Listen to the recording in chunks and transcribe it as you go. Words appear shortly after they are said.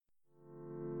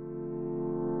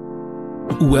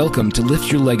Welcome to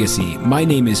Lift Your Legacy. My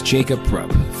name is Jacob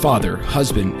Rupp, father,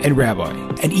 husband, and rabbi.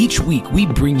 And each week we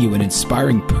bring you an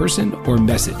inspiring person or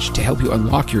message to help you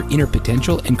unlock your inner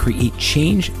potential and create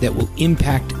change that will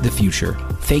impact the future.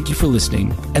 Thank you for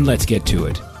listening, and let's get to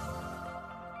it.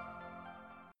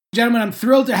 Gentlemen, I'm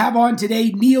thrilled to have on today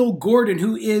Neil Gordon,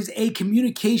 who is a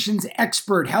communications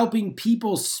expert helping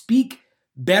people speak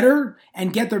better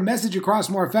and get their message across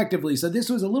more effectively. So this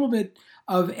was a little bit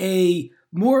of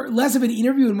less of an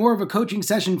interview and more of a coaching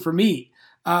session for me,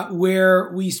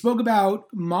 where we spoke about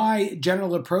my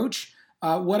general approach,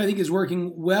 what I think is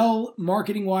working well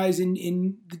marketing-wise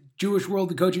in the Jewish world,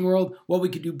 the coaching world, what we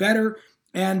could do better.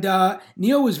 And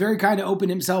Neil was very kind to open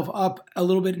himself up a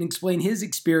little bit and explain his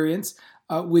experience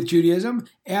with Judaism.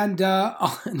 And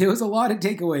there was a lot of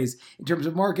takeaways in terms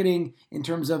of marketing, in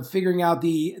terms of figuring out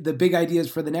the big ideas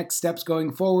for the next steps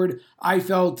going forward. I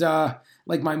felt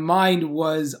like my mind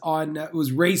was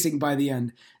racing by the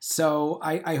end. So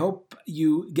I hope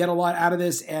you get a lot out of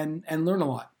this and learn a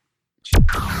lot.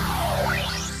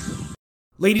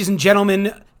 Ladies and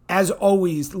gentlemen, as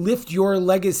always, Lift Your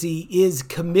Legacy is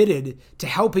committed to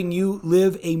helping you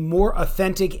live a more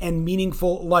authentic and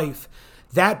meaningful life.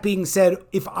 That being said,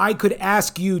 if I could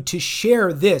ask you to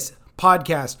share this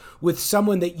podcast with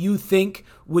someone that you think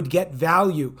would get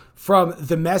value from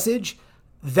the message,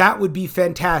 that would be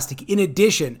fantastic. In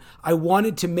addition, I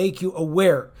wanted to make you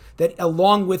aware that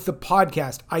along with the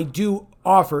podcast, I do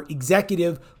offer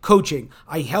executive coaching.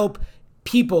 I help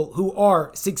people who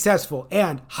are successful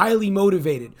and highly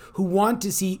motivated, who want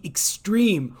to see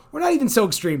extreme, or not even so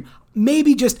extreme,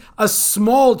 maybe just a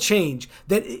small change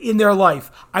that in their life.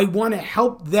 I want to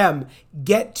help them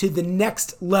get to the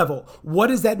next level. What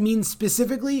does that mean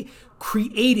specifically?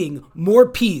 Creating more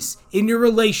peace in your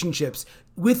relationships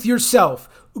with yourself,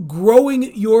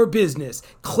 growing your business,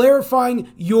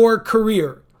 clarifying your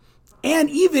career.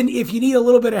 And even if you need a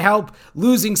little bit of help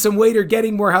losing some weight or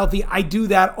getting more healthy, I do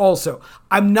that also.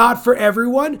 I'm not for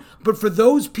everyone, but for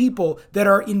those people that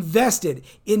are invested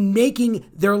in making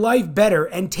their life better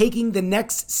and taking the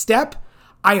next step,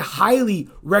 I highly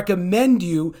recommend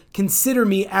you consider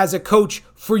me as a coach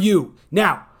for you.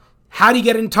 Now, how do you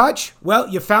get in touch? Well,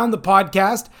 you found the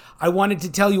podcast. I wanted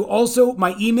to tell you also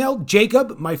my email,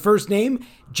 Jacob, my first name,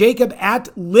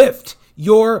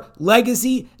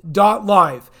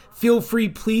 jacob@liftyourlegacy.live. Feel free,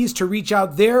 please, to reach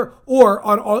out there or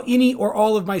on any or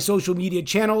all of my social media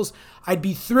channels. I'd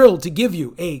be thrilled to give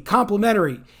you a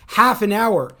complimentary half an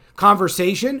hour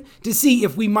conversation to see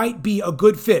if we might be a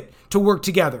good fit to work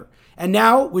together. And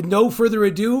now, with no further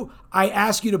ado, I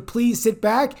ask you to please sit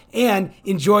back and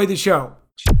enjoy the show.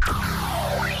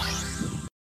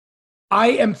 I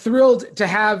am thrilled to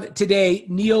have today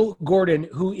Neil Gordon,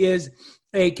 who is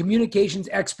a communications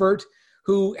expert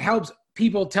who helps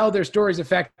people tell their stories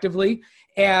effectively.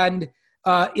 And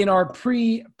in our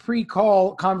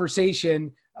pre-call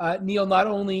conversation, Neil not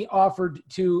only offered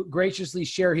to graciously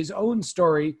share his own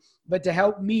story, but to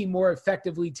help me more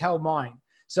effectively tell mine.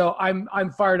 So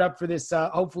I'm fired up for this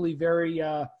hopefully very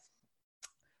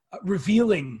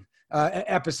revealing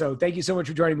episode. Thank you so much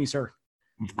for joining me, sir.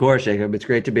 Of course, Jacob. It's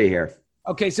great to be here.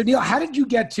 Okay, so Neil, how did you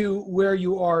get to where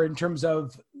you are in terms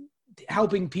of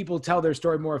helping people tell their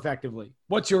story more effectively?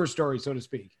 What's your story, so to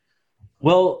speak?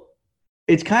 Well,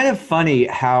 it's kind of funny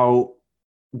how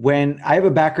when I have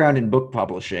a background in book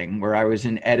publishing, where I was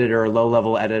an editor,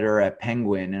 low-level editor at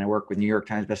Penguin, and I work with New York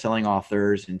Times bestselling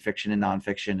authors in fiction and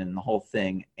nonfiction and the whole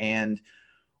thing. And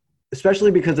especially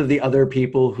because of the other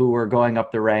people who were going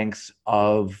up the ranks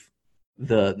of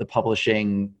the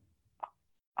publishing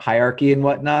hierarchy and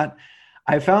whatnot,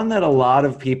 I found that a lot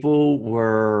of people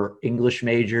were English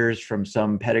majors from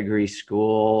some pedigree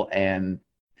school, and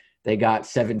they got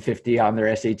 750 on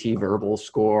their SAT verbal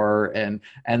score and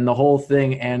the whole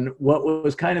thing. And what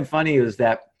was kind of funny is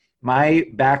that my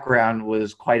background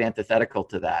was quite antithetical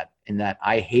to that, in that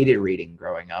I hated reading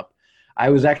growing up.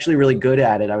 I was actually really good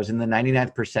at it. I was in the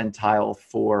 99th percentile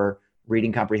for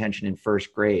reading comprehension in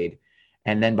first grade.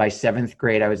 And then by seventh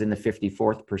grade, I was in the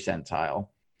 54th percentile.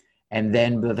 And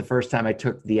then the first time I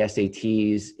took the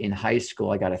SATs in high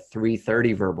school, I got a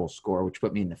 330 verbal score, which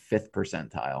put me in the 5th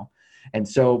percentile. And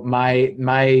so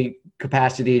my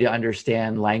capacity to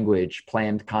understand language,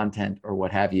 planned content, or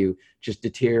what have you, just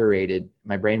deteriorated.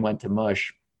 My brain went to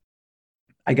mush.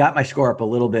 I got my score up a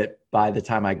little bit by the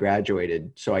time I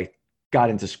graduated. So I got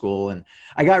into school and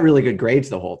I got really good grades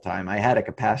the whole time. I had a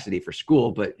capacity for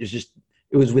school, but it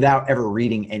was without ever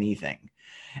reading anything.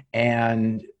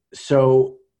 And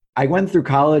so I went through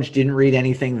college, didn't read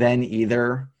anything then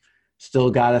either.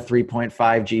 Still got a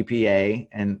 3.5 GPA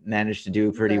and managed to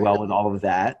do pretty well with all of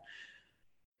that.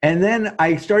 And then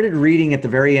I started reading at the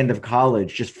very end of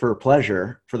college just for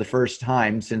pleasure for the first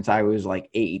time since I was like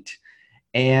 8.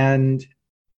 And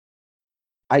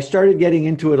I started getting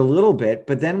into it a little bit,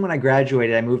 but then when I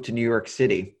graduated, I moved to New York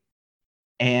City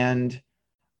and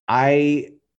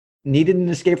I needed an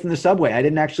escape from the subway. I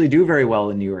didn't actually do very well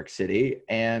in New York City,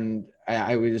 and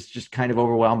I was just kind of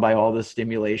overwhelmed by all the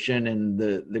stimulation and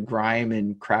the grime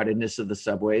and crowdedness of the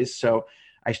subways. So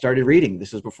I started reading.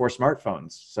 This was before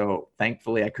smartphones. So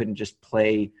thankfully I couldn't just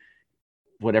play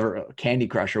whatever Candy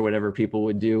Crush or whatever people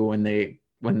would do when they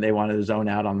wanted to zone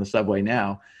out on the subway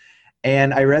now.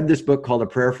 And I read this book called A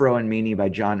Prayer for Owen Meany by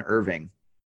John Irving.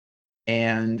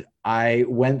 And I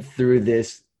went through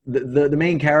this, the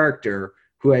main character,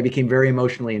 who I became very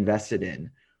emotionally invested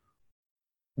in,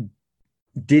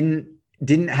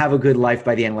 didn't have a good life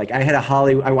by the end. Like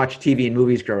I watched TV and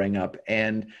movies growing up,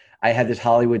 and I had this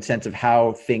Hollywood sense of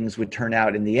how things would turn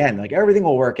out in the end. Like everything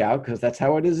will work out because that's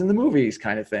how it is in the movies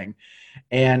kind of thing.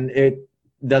 And it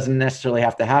doesn't necessarily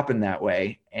have to happen that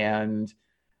way. And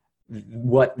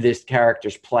what this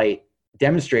character's plight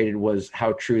demonstrated was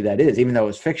how true that is. Even though it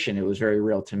was fiction, it was very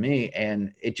real to me.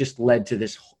 And it just led to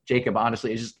this, Jacob,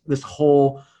 honestly, it's just this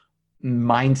whole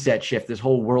mindset shift, this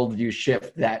whole worldview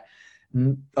shift that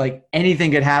like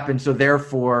anything could happen. So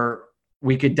therefore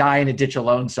we could die in a ditch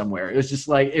alone somewhere. It was just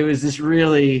like, it was this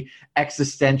really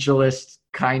existentialist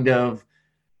kind of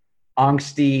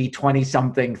angsty 20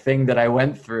 something thing that I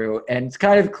went through. And it's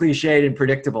kind of cliched and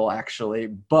predictable actually,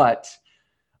 but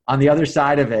on the other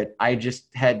side of it, I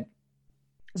just had.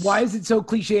 Why is it so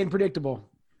cliche and predictable?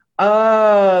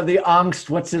 The angst,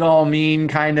 what's it all mean?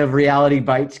 Kind of Reality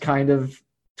Bites kind of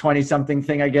 20 something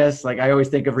thing, I guess. Like I always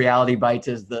think of Reality Bites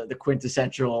as the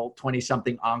quintessential 20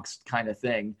 something angst kind of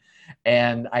thing.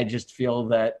 And I just feel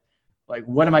that like,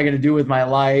 what am I going to do with my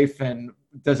life? And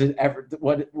does it ever,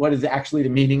 what is actually the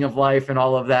meaning of life and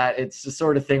all of that? It's the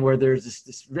sort of thing where there's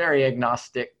this very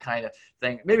agnostic kind of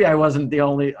thing. Maybe I wasn't the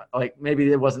only, like maybe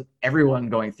it wasn't everyone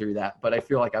going through that, but I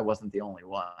feel like I wasn't the only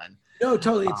one. No,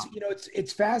 totally.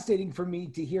 It's fascinating for me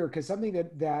to hear, because something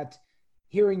that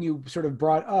hearing you sort of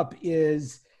brought up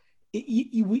is, there's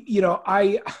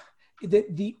a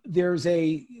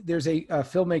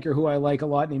filmmaker who I like a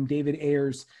lot named David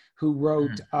Ayers, who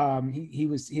wrote,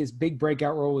 his big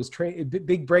breakout role was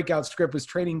big breakout script was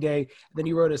Training Day. Then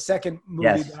he wrote a second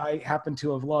movie that I happen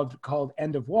to have loved called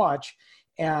End of Watch.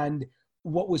 And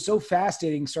what was so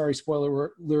fascinating, sorry,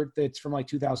 spoiler alert, that's from like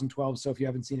 2012. So if you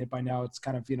haven't seen it by now, it's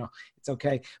kind of, it's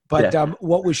okay. But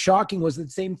what was shocking was the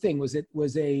same thing it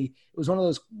was one of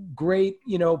those great,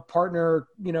 partner,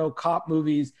 cop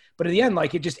movies, but at the end,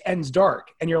 like it just ends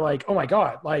dark and you're like, oh my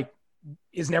God, like,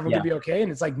 isn't everyone gonna be okay?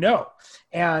 And it's like, no.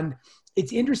 And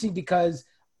it's interesting because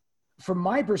from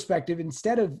my perspective,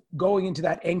 instead of going into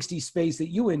that angsty space that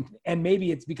you in, and maybe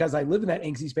it's because I live in that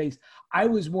angsty space, I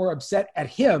was more upset at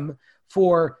him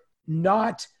for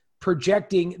not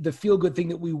projecting the feel-good thing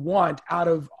that we want out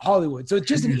of Hollywood. So it's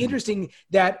just an interesting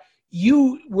that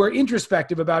you were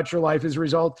introspective about your life as a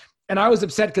result. And I was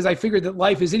upset because I figured that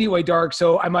life is anyway dark,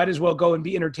 so I might as well go and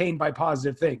be entertained by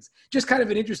positive things. Just kind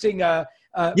of an interesting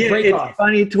it's a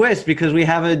funny twist because we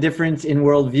have a difference in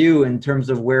worldview in terms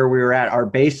of where we were at. Our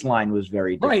baseline was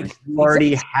very different. Right. We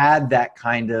already had that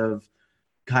kind of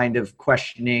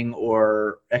questioning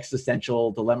or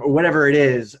existential dilemma or whatever it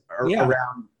is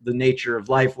around the nature of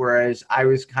life. Whereas I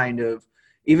was kind of,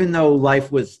 even though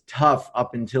life was tough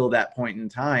up until that point in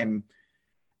time,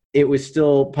 it was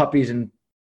still puppies and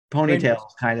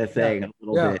ponytails kind of thing a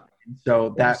little bit. And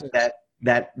so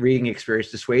that reading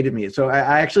experience dissuaded me. So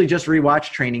I actually just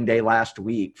rewatched Training Day last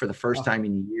week for the first time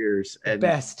in years. And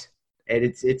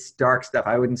it's dark stuff.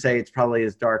 I wouldn't say it's probably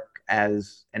as dark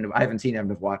as, and I haven't seen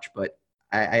End of Watch, but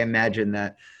I imagine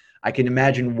that I can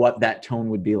imagine what that tone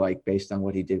would be like based on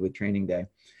what he did with Training Day.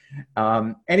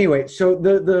 Anyway, so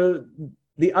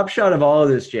the upshot of all of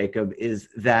this, Jacob, is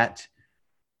that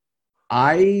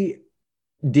I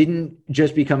didn't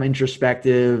just become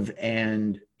introspective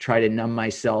and try to numb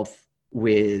myself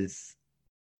with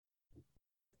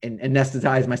and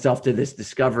anesthetize myself to this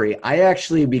discovery. I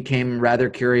actually became rather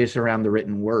curious around the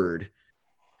written word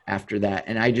after that.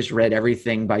 And I just read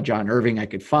everything by John Irving I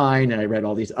could find. And I read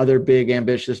all these other big,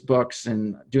 ambitious books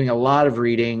and doing a lot of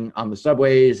reading on the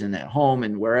subways and at home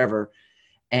and wherever.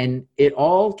 And it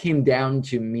all came down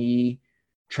to me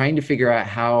trying to figure out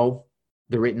how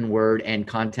the written word and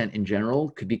content in general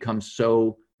could become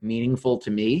so meaningful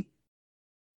to me.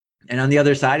 And on the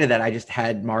other side of that, I just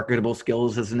had marketable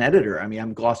skills as an editor. I mean,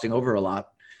 I'm glossing over a lot,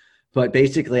 but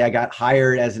basically I got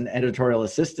hired as an editorial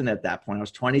assistant at that point. I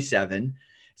was 27.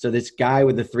 So this guy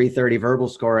with the 330 verbal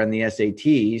score on the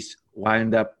SATs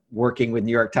wound up working with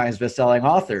New York Times bestselling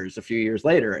authors a few years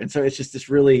later. And so it's just this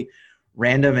really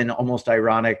random and almost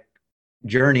ironic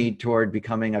journey toward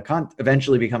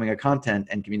eventually becoming a content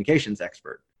and communications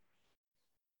expert.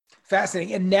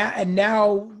 Fascinating. And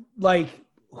now, like,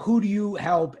 who do you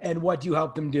help and what do you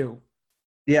help them do?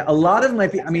 Yeah, a lot of my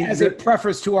people, I mean, as a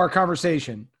preface to our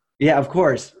conversation. Yeah, of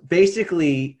course.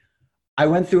 Basically, I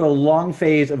went through a long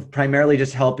phase of primarily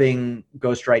just helping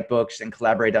ghostwrite books and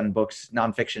collaborate on books,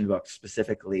 nonfiction books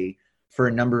specifically, for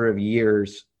a number of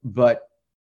years. But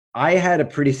I had a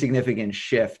pretty significant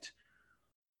shift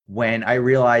when I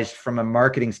realized from a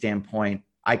marketing standpoint,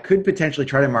 I could potentially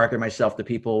try to market myself to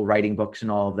people writing books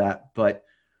and all of that. But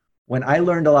when I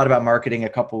learned a lot about marketing a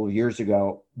couple of years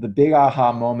ago, the big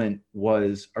aha moment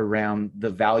was around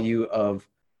the value of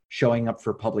showing up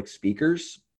for public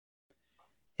speakers.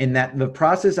 In that the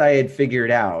process I had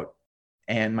figured out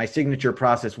and my signature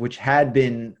process, which had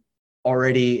been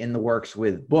already in the works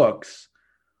with books,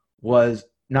 was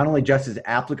not only just as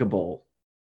applicable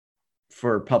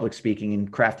for public speaking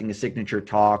and crafting a signature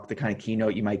talk, the kind of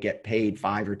keynote you might get paid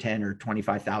 $5,000 or $10,000 or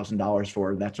 $25,000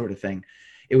 for, that sort of thing.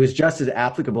 It was just as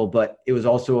applicable, but it was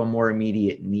also a more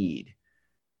immediate need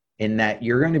in that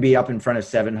you're going to be up in front of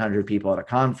 700 people at a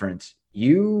conference.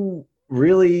 You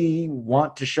really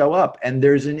want to show up. And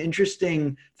there's an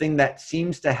interesting thing that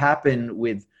seems to happen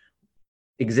with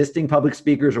existing public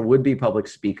speakers or would-be public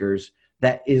speakers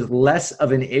that is less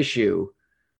of an issue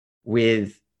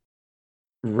with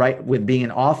being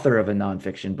an author of a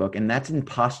nonfiction book, and that's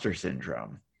imposter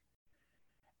syndrome.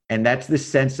 And that's the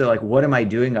sense of like, what am I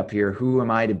doing up here? Who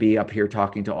am I to be up here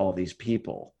talking to all these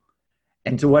people?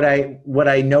 And to what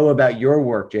I know about your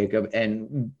work, Jacob,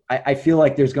 and I feel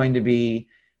like there's going to be,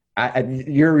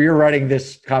 you're running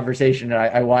this conversation and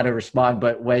I want to respond,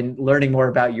 but when learning more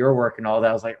about your work and all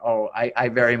that, I was like, oh, I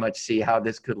very much see how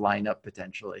this could line up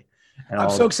potentially. And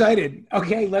I'm so excited.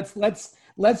 Okay, let's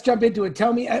jump into it.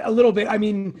 Tell me a little bit. I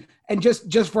mean, and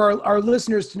just for our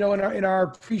listeners to know, in our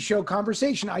pre-show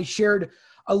conversation, I shared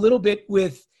a little bit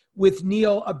with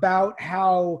Neil about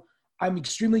how I'm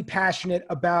extremely passionate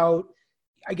about,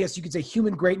 I guess you could say,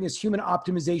 human greatness, human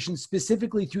optimization,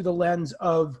 specifically through the lens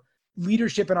of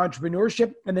leadership and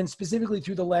entrepreneurship, and then specifically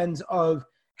through the lens of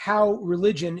how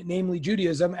religion, namely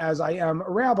Judaism, as I am a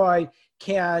rabbi,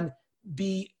 can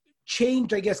be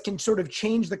changed, I guess, can sort of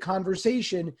change the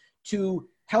conversation to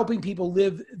helping people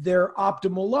live their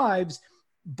optimal lives,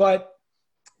 but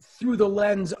through the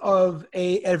lens of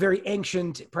a very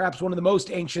ancient, perhaps one of the most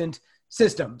ancient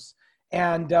systems.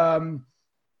 And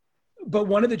but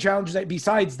one of the challenges that,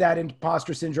 besides that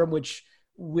imposter syndrome,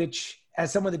 which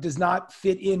as someone that does not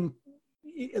fit in,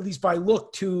 at least by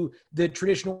look, to the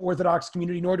traditional Orthodox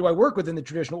community, nor do I work within the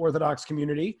traditional Orthodox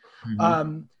community.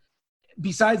 Mm-hmm.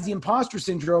 Besides the imposter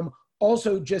syndrome,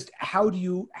 also just how do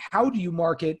you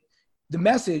market the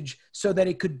message so that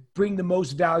it could bring the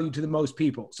most value to the most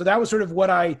people? So that was sort of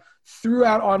what I threw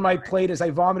out on my plate as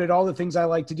I vomited all the things I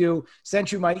like to do,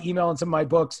 sent you my email and some of my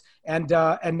books, and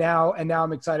now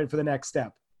I'm excited for the next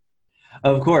step.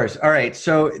 Of course. All right.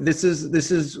 So this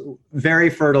is very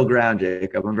fertile ground,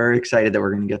 Jacob. I'm very excited that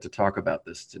we're going to get to talk about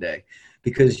this today,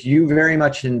 because you very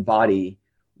much embody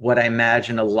what I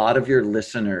imagine a lot of your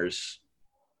listeners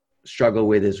struggle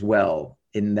with as well,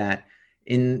 in that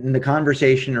in the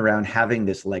conversation around having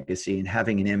this legacy and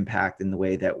having an impact in the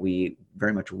way that we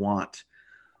very much want,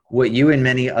 what you and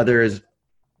many others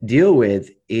deal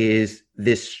with is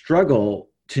this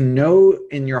struggle to know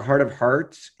in your heart of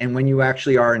hearts, and when you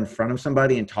actually are in front of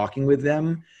somebody and talking with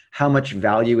them, how much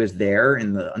value is there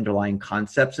in the underlying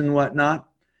concepts and whatnot.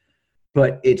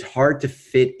 But it's hard to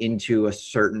fit into a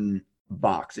certain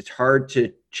box. It's hard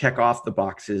to check off the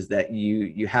boxes that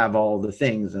you have all the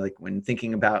things. Like when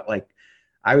thinking about, like,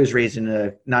 I was raised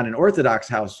in not an Orthodox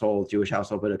household, Jewish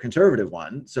household, but a conservative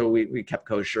one. So we kept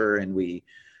kosher and we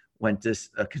went to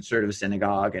a conservative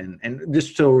synagogue, and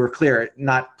just so we're clear,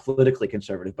 not politically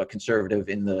conservative, but conservative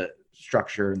in the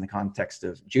structure and the context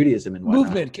of Judaism and whatnot.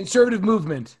 Movement, conservative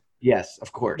movement. Yes,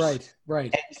 of course.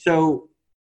 Right. And so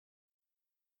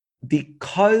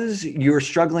because you're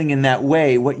struggling in that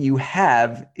way, what you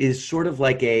have is sort of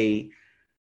like a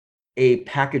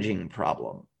packaging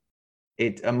problem.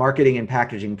 It's a marketing and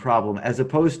packaging problem, as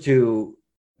opposed to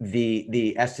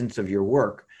the essence of your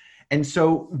work. And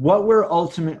so what we're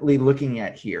ultimately looking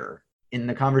at here in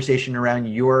the conversation around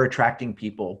you're attracting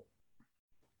people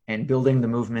and building the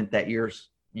movement that you're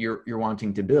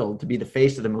wanting to build, to be the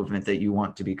face of the movement that you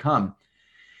want to become,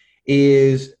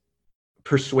 is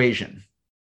persuasion.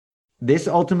 This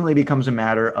ultimately becomes a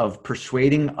matter of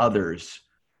persuading others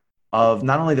of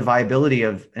not only the viability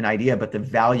of an idea, but the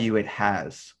value it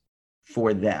has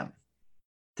for them.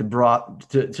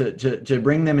 to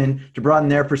bring them in, to broaden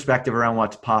their perspective around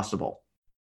what's possible.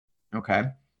 Okay.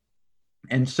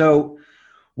 And so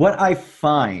what I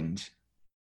find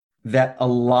that a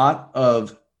lot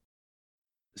of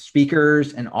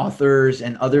speakers and authors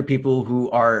and other people who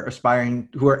are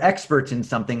experts in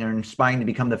something and aspiring to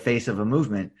become the face of a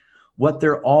movement, what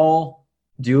they're all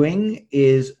doing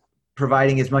is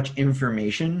providing as much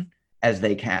information as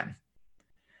they can.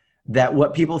 That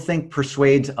what people think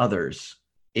persuades others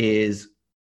is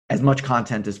as much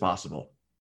content as possible.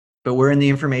 But we're in the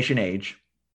information age,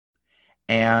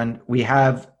 and we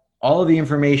have all of the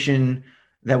information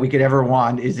that we could ever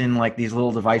want is in like these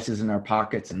little devices in our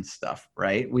pockets and stuff,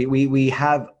 right? We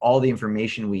have all the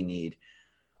information we need.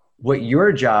 What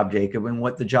your job, Jacob, and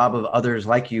what the job of others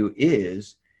like you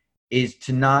is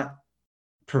to not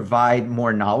provide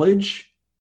more knowledge,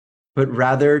 but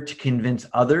rather to convince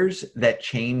others that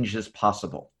change is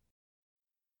possible.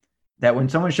 That when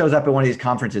someone shows up at one of these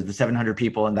conferences, the 700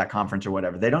 people in that conference or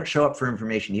whatever, they don't show up for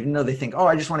information, even though they think, oh,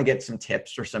 I just want to get some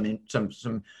tips or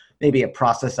some maybe a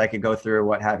process I could go through or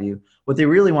what have you. What they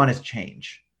really want is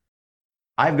change.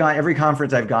 Every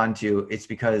conference I've gone to, it's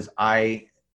because I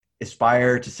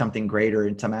aspire to something greater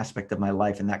in some aspect of my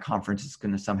life, and that conference is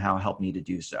going to somehow help me to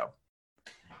do so.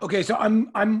 Okay, so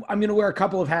I'm going to wear a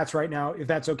couple of hats right now, if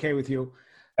that's okay with you.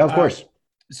 Of course.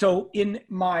 So in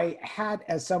my hat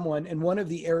as someone, and one of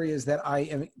the areas that I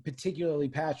am particularly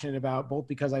passionate about, both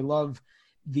because I love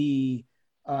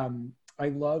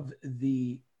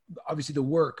obviously the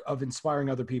work of inspiring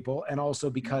other people, and also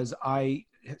because I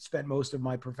spent most of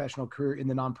my professional career in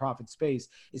the nonprofit space,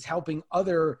 is helping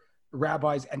other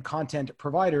rabbis and content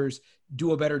providers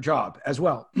do a better job as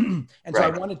well. And right. So I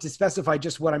wanted to specify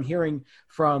just what I'm hearing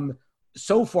from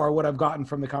so far, what I've gotten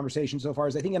from the conversation so far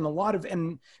is, I think in a lot of,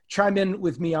 and chime in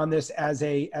with me on this as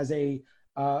a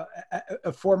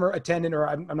former attendant, or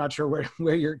I'm not sure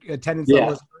where your attendance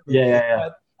level is. Yeah.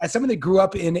 But as someone that grew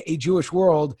up in a Jewish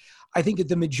world, I think that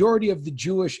the majority of the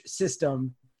Jewish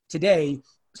system today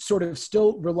sort of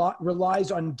still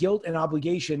relies on guilt and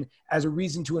obligation as a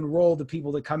reason to enroll the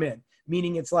people that come in.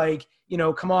 Meaning it's like,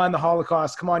 come on, the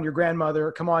Holocaust, come on, your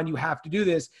grandmother, come on, you have to do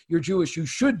this. You're Jewish, you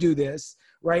should do this,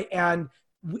 right? And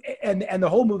the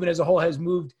whole movement as a whole has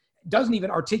moved, doesn't even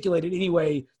articulate in any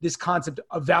way this concept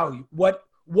of value. What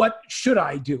should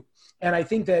I do? And I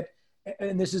think that,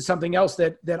 and this is something else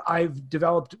that I've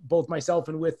developed both myself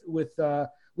and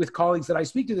with colleagues that I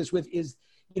speak to this with, is,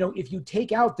 if you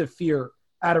take out the fear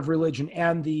out of religion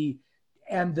and the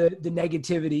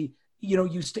negativity,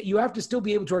 you have to still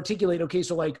be able to articulate, okay,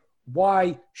 so like,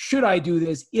 why should I do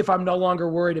this if I'm no longer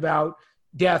worried about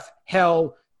death,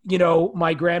 hell,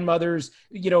 my grandmother's,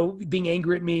 being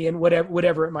angry at me and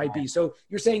whatever it might be. So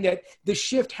you're saying that the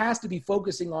shift has to be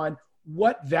focusing on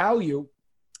what value,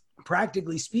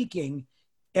 practically speaking,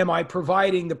 am I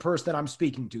providing the person that I'm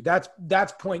speaking to?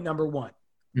 That's point number one.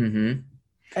 Mm-hmm.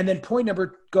 And then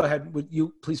go ahead. Would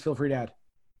you please feel free to add?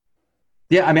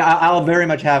 Yeah, I mean, I'll very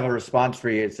much have a response for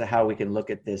you as to how we can look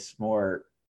at this more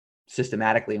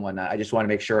systematically and whatnot. I just want to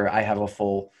make sure I have a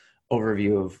full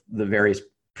overview of the various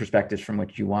perspectives from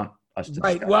which you want us to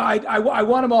discuss. Right. Well, I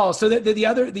want them all. So that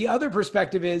the other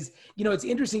perspective is, it's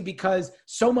interesting because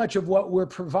so much of what we're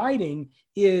providing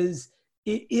is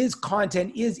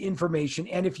content, is information.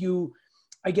 And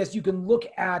I guess you can look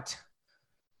at,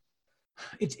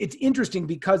 it's interesting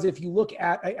because if you look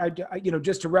at,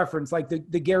 just to reference like the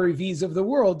Gary V's of the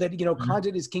world, that, Mm-hmm.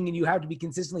 content is king and you have to be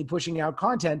consistently pushing out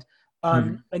content.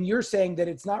 Mm-hmm. And you're saying that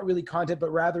it's not really content,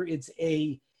 but rather it's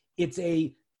a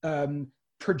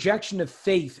projection of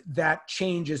faith that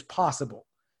change is possible,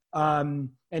 and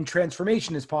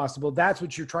transformation is possible. That's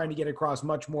what you're trying to get across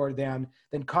much more than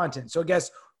content. So I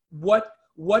guess what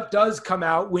does come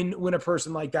out when a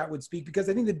person like that would speak? Because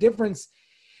I think the difference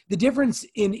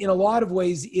in a lot of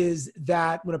ways is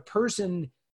that when a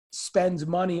person spends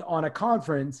money on a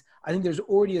conference, I think there's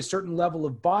already a certain level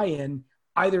of buy-in,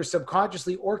 either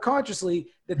subconsciously or consciously,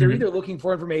 that they're Mm-hmm. either looking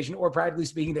for information or, practically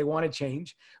speaking, they want to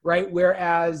change, right?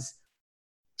 Whereas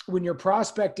when you're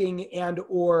prospecting and,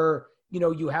 or,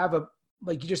 you have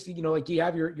you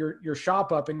have your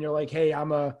shop up and you're like, hey,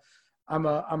 I'm a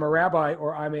rabbi,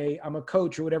 or I'm a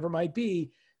coach, or whatever it might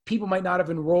be, people might not have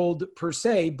enrolled per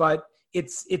se, but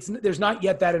there's not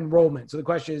yet that enrollment. So the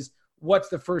question is, what's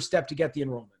the first step to get the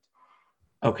enrollment?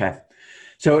 Okay.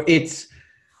 So we'll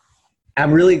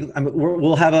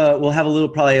have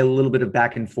probably a little bit of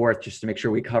back and forth just to make sure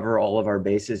we cover all of our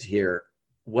bases here.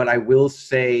 What I will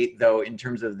say, though, in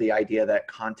terms of the idea that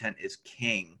content is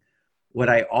king, what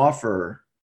I offer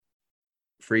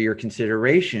for your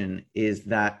consideration is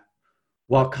that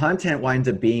while content winds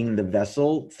up being the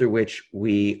vessel through which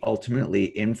we ultimately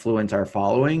influence our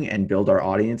following and build our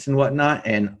audience and whatnot.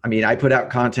 And I mean, I put out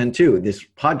content too. This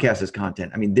podcast is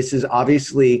content. I mean, this is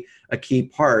obviously a key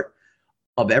part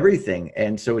of everything.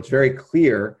 And so it's very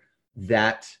clear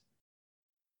that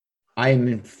I am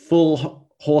in full,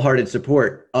 wholehearted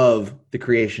support of the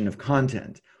creation of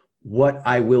content. What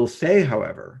I will say,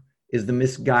 however, is the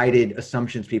misguided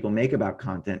assumptions people make about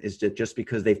content is that just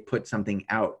because they've put something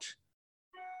out,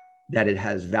 that it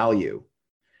has value.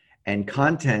 And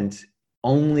content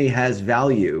only has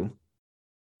value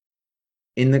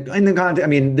in the content. I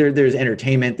mean, there's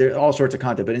entertainment, there's all sorts of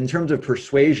content, but in terms of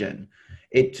persuasion,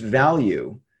 its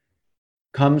value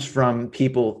comes from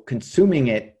people consuming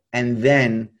it and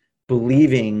then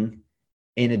believing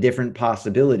in a different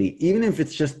possibility, even if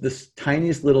it's just this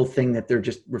tiniest little thing that they're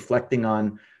just reflecting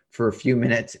on for a few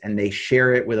minutes, and they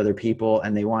share it with other people,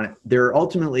 and they're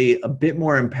ultimately a bit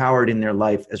more empowered in their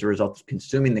life as a result of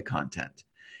consuming the content.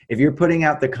 If you're putting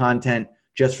out the content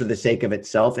just for the sake of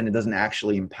itself and it doesn't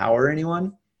actually empower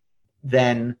anyone,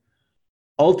 then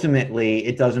ultimately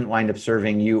it doesn't wind up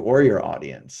serving you or your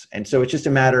audience. And so it's just a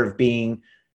matter of being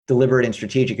deliberate and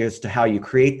strategic as to how you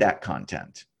create that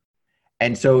content.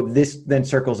 And so this then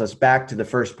circles us back to the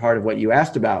first part of what you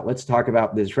asked about. Let's talk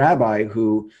about this rabbi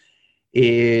who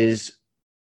is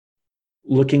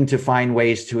looking to find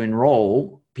ways to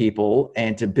enroll people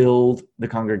and to build the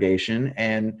congregation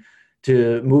and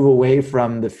to move away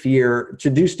from the fear, to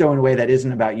do so in a way that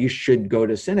isn't about you should go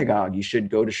to synagogue, you should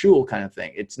go to shul kind of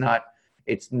thing. It's not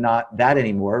that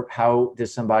anymore. How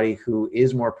does somebody who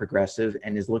is more progressive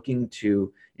and is looking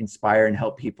to inspire and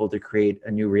help people to create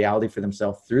a new reality for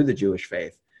themselves through the Jewish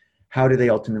faith, how do they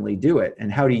ultimately do it? And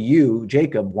how do you,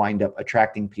 Jacob, wind up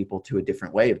attracting people to a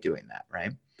different way of doing that,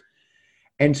 right?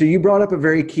 And so you brought up a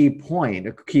very key point,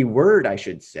 a key word, I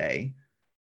should say,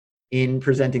 in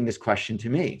presenting this question to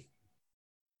me.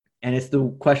 And it's the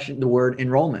word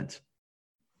enrollment.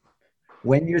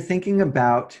 When you're thinking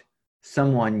about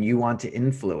someone you want to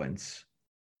influence,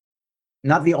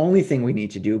 not the only thing we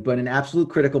need to do, but an absolute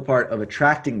critical part of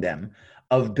attracting them,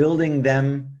 of building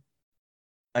them,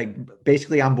 like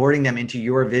basically onboarding them into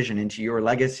your vision, into your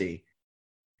legacy.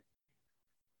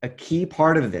 A key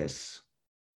part of this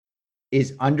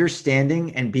is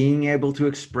understanding and being able to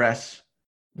express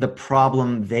the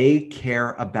problem they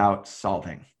care about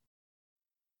solving.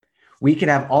 We could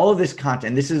have all of this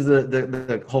content. This is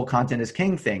the whole content is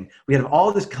king thing. We have all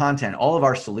of this content, all of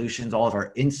our solutions, all of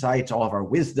our insights, all of our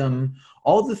wisdom,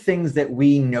 all the things that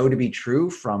we know to be true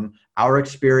from our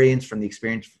experience, from the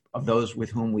experience of those with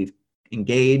whom we've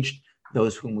engaged,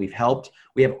 those whom we've helped.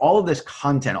 We have all of this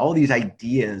content, all these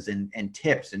ideas and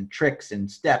tips and tricks and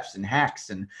steps and hacks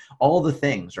and all the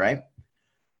things, right?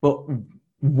 But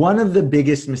one of the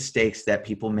biggest mistakes that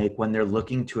people make when they're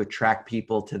looking to attract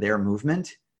people to their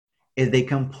movement is they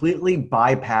completely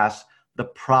bypass the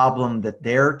problem that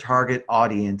their target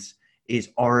audience is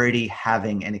already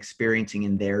having and experiencing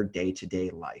in their day-to-day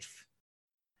life.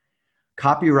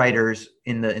 Copywriters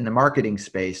in the marketing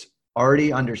space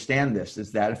already understand this,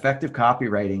 is that effective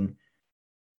copywriting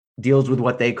deals with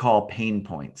what they call pain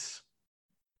points.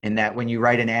 And that when you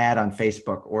write an ad on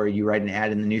Facebook or you write an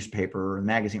ad in the newspaper or a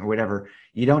magazine or whatever,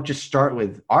 you don't just start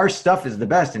with our stuff is the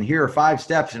best and here are 5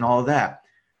 steps and all of that.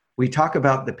 We talk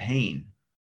about the pain.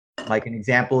 Like an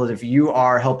example is if you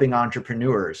are helping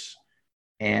entrepreneurs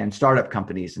and startup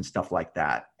companies and stuff like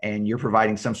that, and you're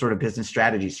providing some sort of business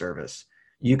strategy service,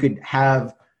 you could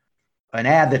have an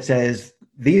ad that says,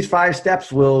 these 5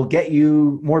 steps will get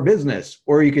you more business.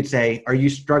 Or you could say, are you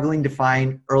struggling to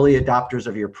find early adopters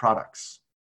of your products?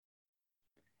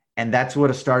 And that's what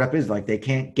a startup is like. They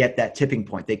can't get that tipping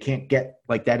point. They can't get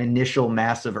like that initial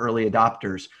mass of early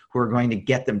adopters who are going to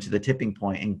get them to the tipping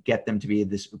point and get them to be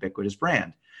this ubiquitous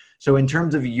brand. So in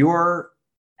terms of your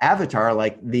avatar,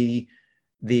 like the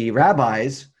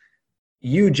rabbis,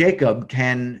 you, Jacob,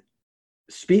 can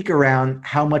speak around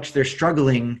how much they're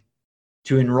struggling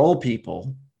to enroll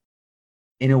people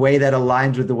in a way that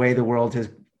aligns with the way the world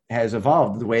has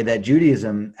evolved, the way that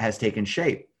Judaism has taken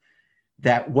shape.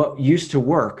 That what used to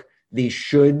work, these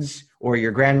shoulds, or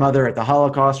your grandmother at the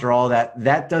Holocaust or all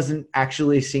that doesn't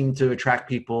actually seem to attract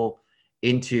people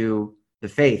into the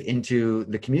faith, into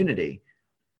the community.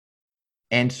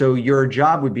 And so your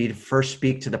job would be to first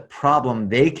speak to the problem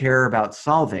they care about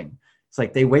solving. It's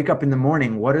like they wake up in the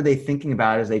morning, what are they thinking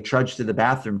about as they trudge to the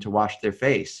bathroom to wash their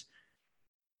face?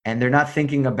 And they're not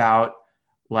thinking about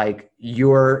like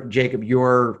your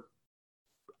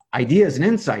ideas and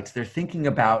insights. They're thinking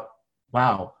about,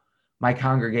 wow, my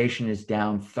congregation is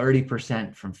down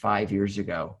 30% from 5 years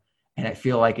ago. and I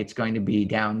feel like it's going to be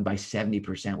down by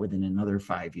 70% within another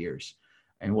 5 years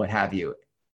and what have you.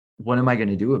 What am I going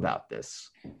to do about this?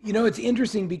 You know, it's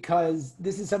interesting because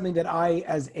this is something that I,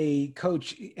 as a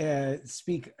coach,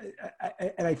 speak,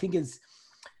 and I think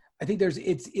there's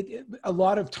a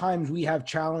lot of times we have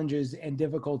challenges and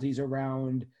difficulties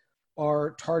around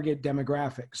our target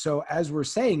demographic. So as we're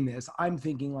saying this, I'm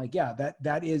thinking like, yeah,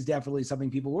 that is definitely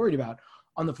something people are worried about.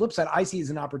 On the flip side, I see it as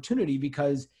an opportunity,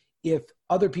 because if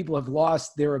other people have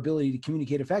lost their ability to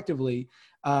communicate effectively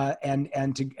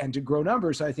and to grow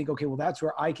numbers, so I think, okay, well, that's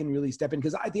where I can really step in.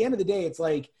 Because at the end of the day, it's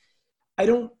like,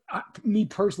 me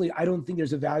personally, I don't think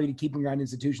there's a value to keeping around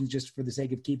institutions just for the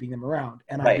sake of keeping them around.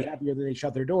 And I'd be happier that they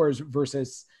shut their doors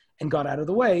versus and got out of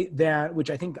the way, which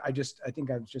I think I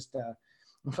was just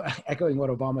echoing what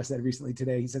Obama said recently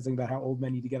today. He said something about how old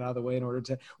men need to get out of the way in order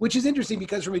to, which is interesting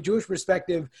because from a Jewish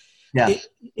perspective,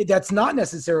 that's not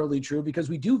necessarily true, because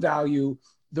we do value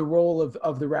the role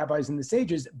of the rabbis and the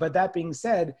sages. But that being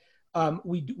said,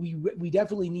 we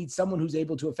definitely need someone who's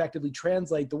able to effectively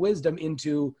translate the wisdom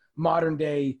into modern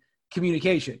day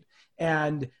communication.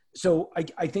 And so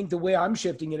I think the way I'm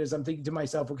shifting it is I'm thinking to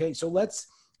myself, okay, so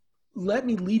let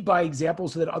me lead by example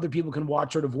so that other people can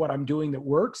watch sort of what I'm doing that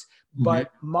works. Mm-hmm.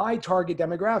 But my target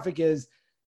demographic is,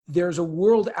 there's a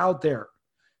world out there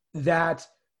that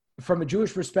from a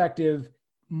Jewish perspective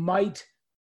might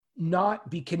not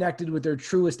be connected with their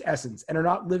truest essence and are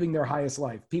not living their highest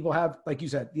life. People have, like you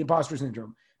said, the imposter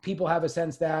syndrome. People have a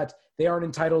sense that they aren't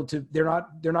entitled to, they're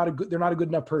not a good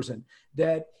enough person,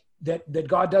 that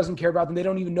God doesn't care about them. They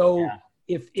don't even know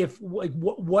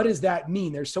what does that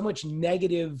mean? There's so much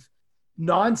negative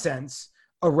nonsense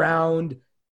around.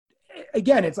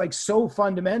 Again, it's like so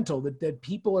fundamental that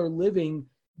people are living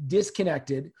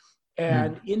disconnected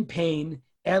and in pain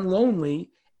and lonely.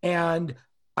 And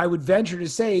I would venture to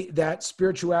say that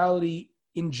spirituality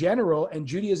in general and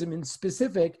Judaism in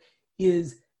specific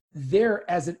is there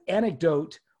as an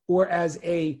anecdote or as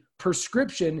a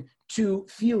prescription to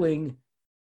feeling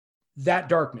that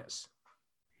darkness.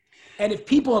 And if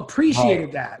people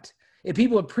appreciated that,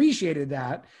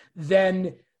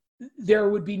 then there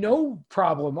would be no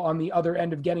problem on the other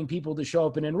end of getting people to show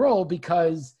up and enroll,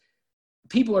 because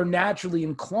people are naturally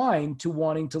inclined to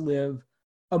wanting to live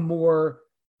a more,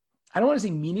 I don't want to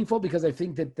say meaningful, because I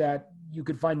think that you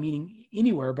could find meaning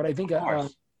anywhere, but I think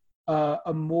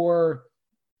a more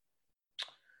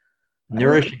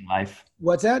nourishing life.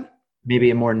 What's that? Maybe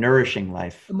a more nourishing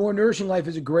life. A more nourishing life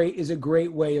is a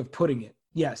great way of putting it.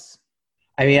 Yes.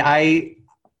 I mean,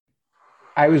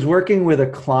 I was working with a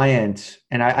client,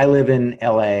 and I live in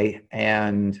LA,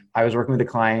 and I was working with a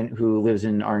client who lives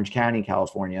in Orange County,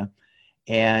 California,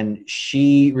 and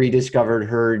she rediscovered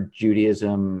her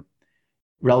Judaism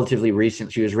relatively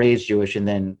recent. She was raised Jewish, and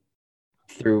then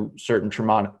through certain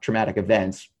traumatic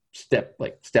events,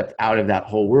 stepped out of that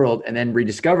whole world, and then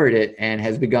rediscovered it, and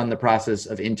has begun the process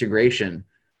of integration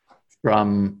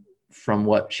from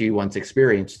what she once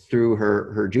experienced through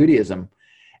her Judaism.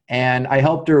 And I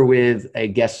helped her with a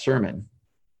guest sermon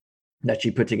that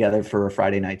she put together for a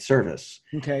Friday night service.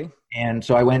 Okay. And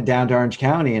so I went down to Orange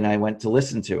County and I went to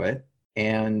listen to it.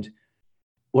 And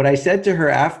what I said to her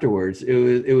afterwards,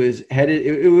 it was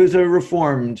a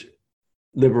Reformed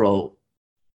liberal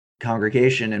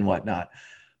congregation and whatnot.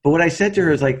 But what I said to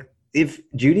her is like, if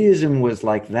Judaism was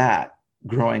like that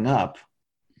growing up,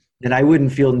 then I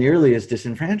wouldn't feel nearly as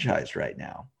disenfranchised right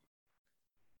now.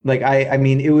 Like, I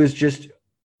mean, it was just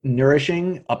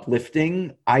nourishing,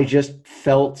 uplifting. I just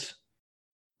felt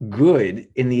good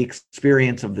in the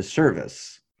experience of the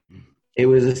service. It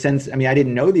was a sense, I mean, I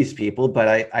didn't know these people,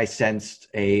 but I sensed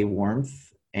a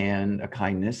warmth and a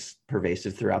kindness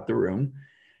pervasive throughout the room.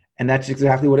 And that's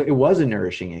exactly what it was, a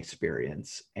nourishing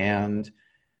experience. And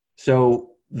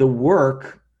so the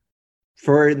work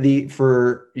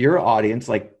for your audience,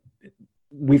 like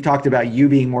we've talked about you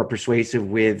being more persuasive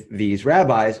with these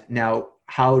rabbis. Now,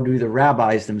 how do the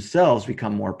rabbis themselves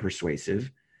become more persuasive?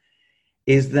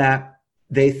 Is that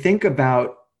they think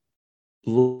about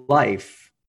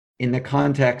life in the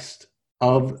context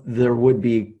of their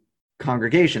would-be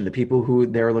congregation, the people who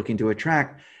they're looking to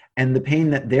attract, and the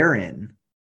pain that they're in.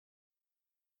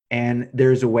 And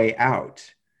there's a way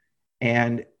out.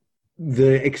 And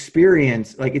the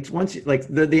experience, like it's once, like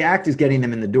the act is getting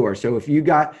them in the door. So if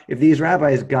these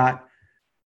rabbis got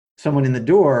someone in the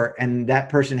door and that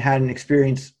person had an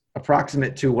experience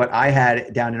approximate to what I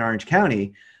had down in Orange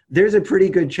County, there's a pretty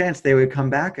good chance they would come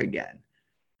back again.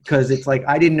 Because it's like,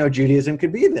 I didn't know Judaism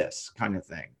could be this kind of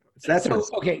thing.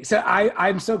 Okay, so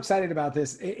I'm so excited about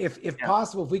this. If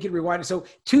possible, if we could rewind it. So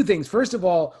two things. First of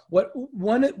all,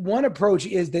 one approach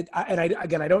is that,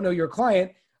 I don't know your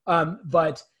client,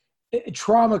 But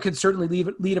trauma could certainly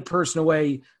lead a person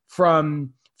away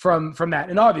from that.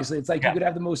 And obviously it's like you could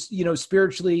have the most,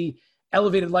 spiritually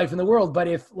elevated life in the world. But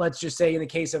if, let's just say in the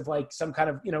case of like some kind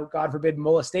of, God forbid,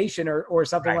 molestation or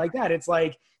something like that, it's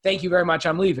like, thank you very much,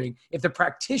 I'm leaving. If the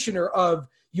practitioner of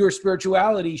your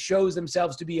spirituality shows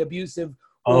themselves to be abusive,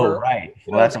 right.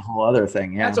 Well, that's a whole other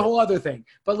thing. Yeah. That's a whole other thing.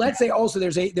 But let's say also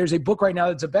there's a book right now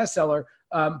that's a bestseller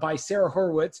by Sarah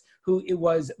Horowitz, who it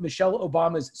was Michelle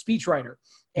Obama's speechwriter.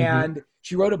 And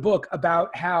she wrote a book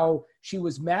about how she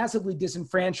was massively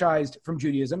disenfranchised from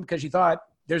Judaism because she thought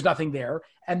there's nothing there.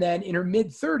 And then in her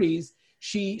mid-30s,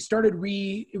 she started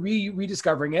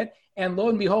rediscovering it. And lo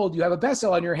and behold, you have a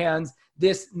bestseller on your hands,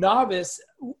 this novice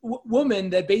woman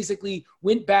that basically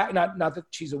went back, not that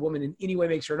she's a woman in any way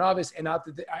makes her a novice, and not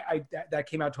that that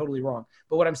came out totally wrong.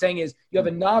 But what I'm saying is you have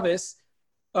a novice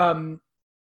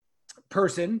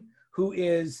person who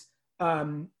is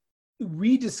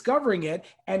rediscovering it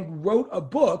and wrote a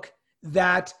book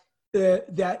that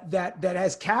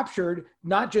has captured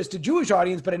not just a Jewish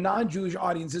audience, but a non-Jewish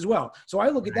audience as well. So I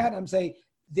look at that and I'm saying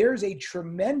there's a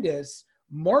tremendous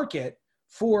market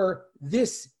for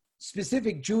this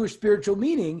specific Jewish spiritual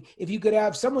meaning. If you could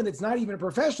have someone that's not even a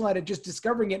professional at it, just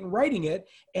discovering it and writing it.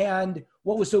 And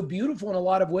what was so beautiful in a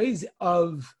lot of ways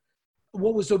about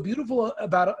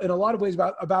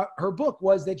her book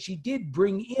was that she did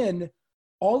bring in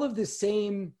all of the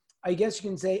same, I guess you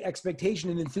can say,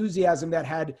 expectation and enthusiasm that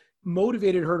had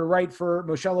motivated her to write for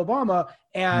Michelle Obama,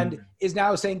 and is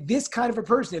now saying this kind of a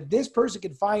person, if this person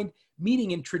could find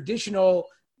meaning in traditional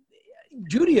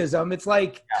Judaism, it's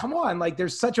like, come on, like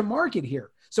there's such a market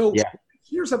here. So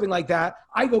here's something like that,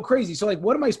 I go crazy. So like,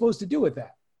 what am I supposed to do with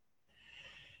that?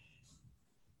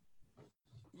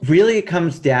 Really, it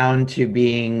comes down to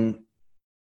being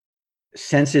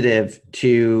sensitive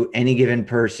to any given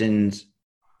person's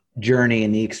journey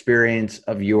and the experience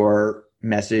of your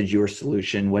message, your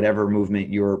solution, whatever movement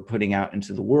you're putting out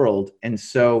into the world. And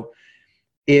so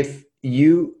if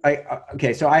you,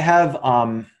 so I have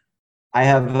an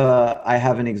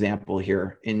example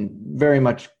here in very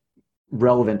much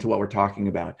relevant to what we're talking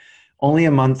about. Only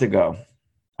a month ago,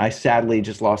 I sadly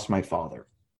just lost my father.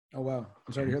 Oh, wow.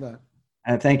 I'm sorry to hear that.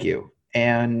 Thank you.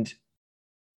 And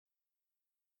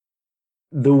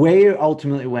the way it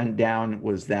ultimately went down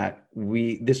was that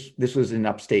this was in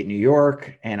upstate New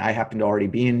York, and I happened to already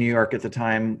be in New York at the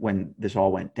time when this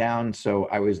all went down. So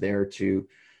I was there to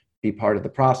be part of the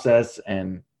process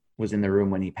and was in the room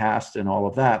when he passed and all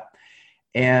of that.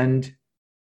 And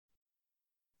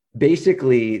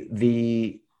basically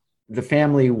the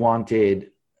family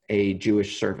wanted a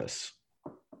Jewish service.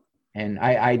 And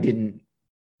I didn't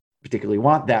particularly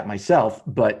want that myself,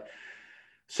 but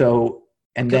so,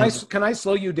 and can I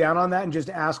slow you down on that and just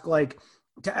ask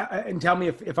and tell me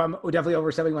if I'm definitely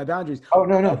overstepping my boundaries? Oh,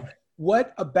 no.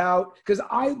 What about, because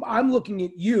I'm looking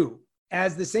at you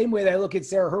as the same way that I look at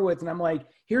Sarah Horowitz, and I'm like,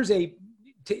 here's don't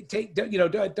think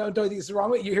this is the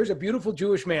wrong way. Here's a beautiful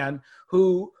Jewish man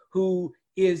who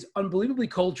is unbelievably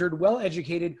cultured,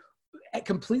 well-educated,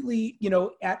 completely,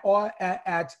 at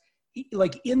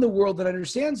like in the world that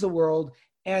understands the world.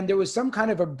 And there was some kind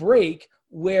of a break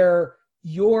where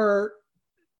your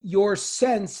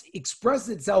sense expresses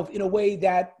itself in a way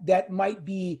that might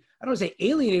be, I don't want to say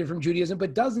alienated from Judaism,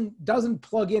 but doesn't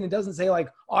plug in and doesn't say like,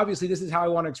 obviously this is how I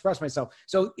want to express myself.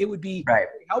 So it would be very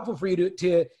helpful for you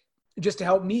to just to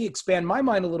help me expand my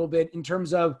mind a little bit in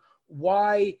terms of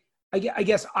why, I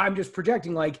guess I'm just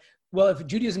projecting like, well, if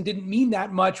Judaism didn't mean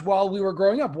that much while we were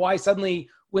growing up, why suddenly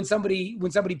when somebody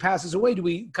passes away, do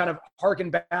we kind of hearken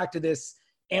back to this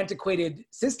antiquated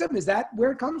system? Is that where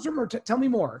it comes from? Or tell me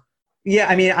more. Yeah.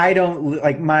 I mean, I don't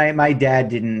like my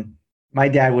dad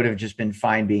would have just been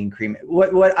fine being cremated.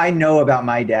 What I know about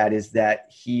my dad is that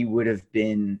he would have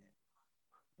been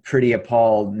pretty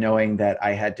appalled knowing that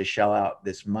I had to shell out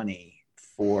this money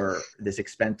for this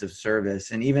expensive service.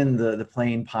 And even the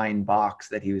plain pine box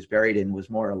that he was buried in was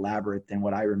more elaborate than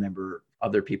what I remember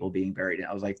other people being buried in.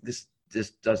 I was like, this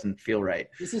doesn't feel right.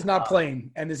 This is not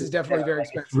plain, and this is definitely very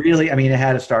expensive. Really, I mean, it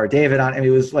had a Star of David on it. I mean,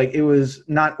 it was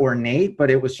not ornate,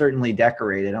 but it was certainly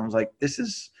decorated. I was like, this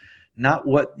is not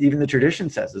what even the tradition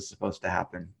says is supposed to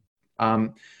happen.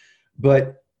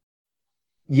 But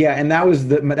yeah, and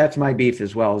that's my beef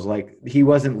as well, is like, he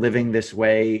wasn't living this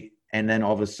way, and then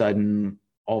all of a sudden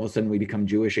we become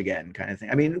Jewish again, kind of thing.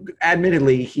 I mean,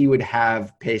 admittedly, he would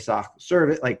have Pesach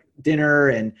service, like dinner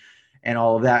and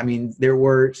all of that. I mean, there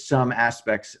were some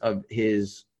aspects of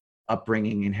his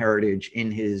upbringing and heritage in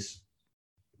his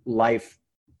life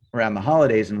around the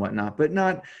holidays and whatnot, but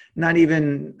not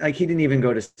even like, he didn't even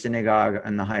go to synagogue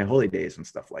on the high holy days and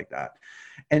stuff like that.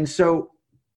 And so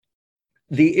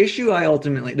the issue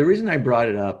the reason I brought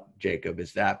it up, Jacob,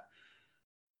 is that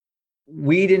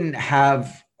we didn't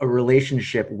have a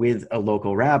relationship with a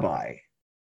local rabbi.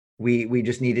 We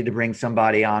just needed to bring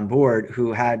somebody on board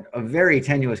who had a very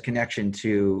tenuous connection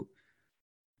to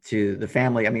the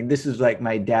family. I mean, this is like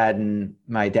my dad and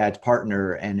my dad's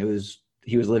partner, and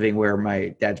he was living where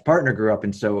my dad's partner grew up,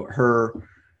 and so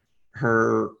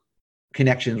her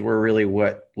connections were really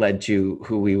what led to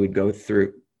who we would go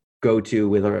to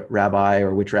with a rabbi,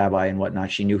 or which rabbi and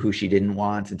whatnot. She knew who she didn't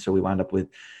want, and so we wound up with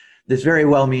this very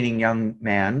well-meaning young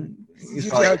man. You see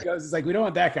how it goes. It's like, we don't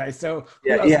want that guy. So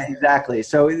yeah, exactly.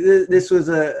 So this was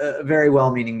a very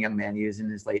well-meaning young man. He was in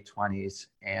his late 20s,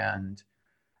 and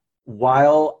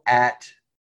while at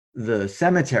the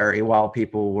cemetery, while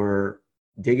people were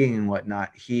digging and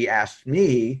whatnot, he asked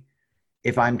me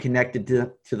if I'm connected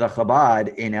to the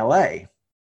Chabad in LA.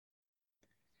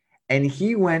 And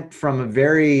he went from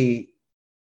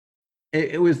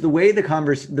it was the way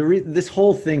this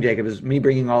whole thing, Jacob, is me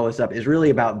bringing all this up, is really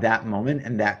about that moment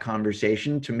and that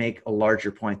conversation to make a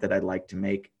larger point that I'd like to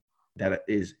make, that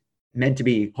is meant to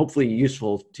be hopefully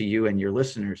useful to you and your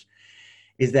listeners,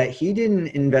 is that he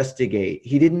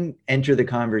didn't enter the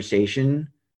conversation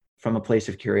from a place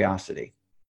of curiosity.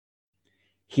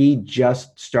 He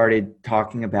just started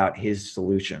talking about his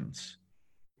solutions.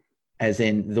 As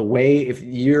in the way, if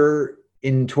you're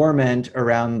in torment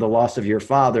around the loss of your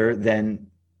father, then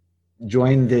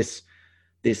join this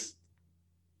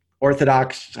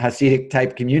Orthodox Hasidic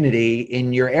type community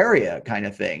in your area, kind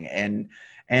of thing. And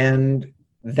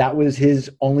that was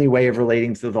his only way of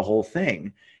relating to the whole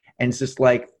thing. And it's just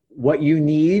like, what you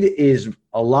need is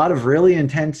a lot of really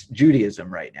intense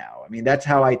Judaism right now. I mean, that's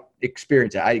how I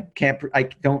experience it. I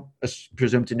don't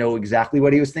presume to know exactly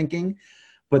what he was thinking,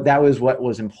 but that was what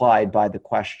was implied by the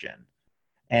question.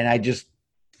 And I just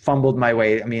fumbled my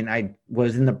way. I mean, I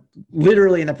was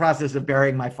literally in the process of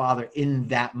burying my father in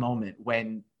that moment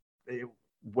when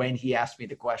he asked me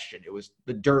the question. It was,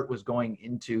 the dirt was going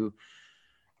into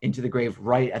the grave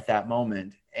right at that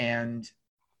moment. And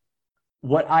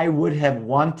what I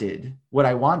wanted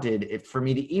for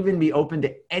me to even be open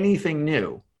to anything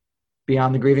new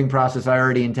beyond the grieving process I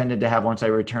already intended to have once I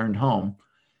returned home,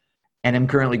 and I'm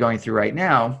currently going through right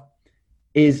now,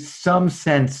 is some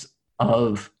sense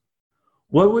of,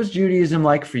 what was Judaism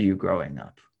like for you growing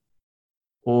up?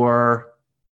 Or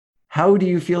how do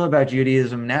you feel about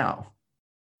Judaism now?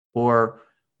 Or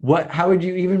how would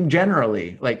you even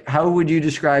generally, like, how would you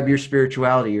describe your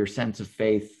spirituality, your sense of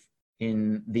faith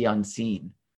in the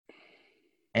unseen?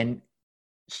 And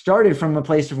started from a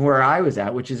place of where I was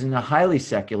at, which is in a highly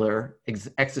secular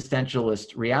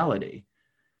existentialist reality.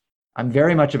 I'm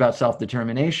very much about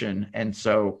self-determination. And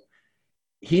so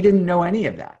he didn't know any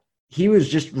of that. He was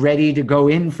just ready to go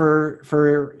in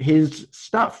for his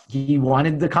stuff. He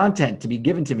wanted the content to be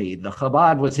given to me. The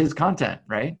Chabad was his content,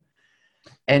 right?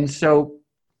 And so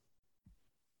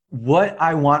what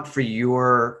I want for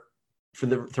the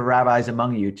rabbis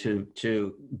among you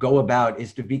to go about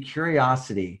is to be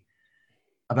curiosity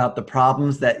about the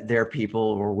problems that their people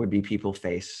or would-be people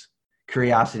face,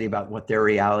 curiosity about what their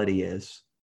reality is,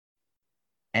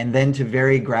 and then to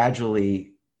very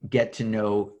gradually get to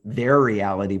know their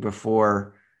reality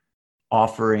before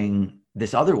offering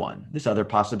this other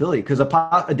possibility. Because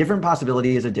a different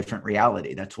possibility is a different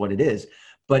reality. That's what it is.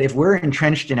 But if we're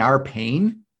entrenched in our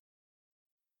pain,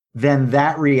 then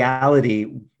that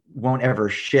reality won't ever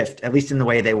shift, at least in the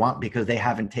way they want, because they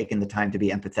haven't taken the time to be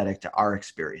empathetic to our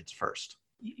experience first.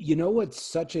 You know,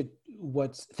 first of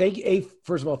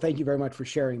all, thank you very much for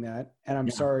sharing that. And I'm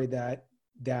sorry that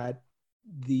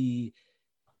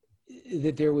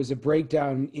there was a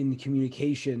breakdown in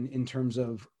communication in terms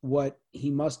of what he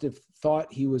must have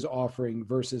thought he was offering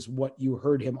versus what you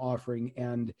heard him offering,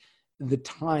 and the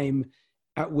time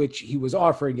at which he was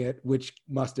offering it, which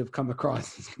must have come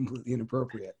across as completely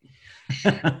inappropriate.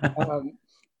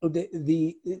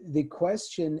 The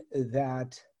question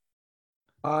that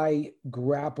I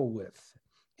grapple with,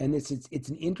 and it's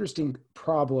an interesting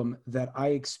problem that I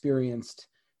experienced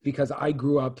because you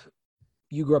grew up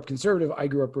conservative, I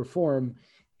grew up reform,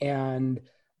 and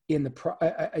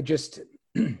I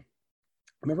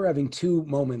remember having two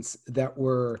moments that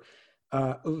were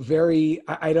that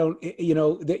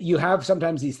you have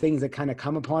sometimes these things that kind of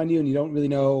come upon you and you don't really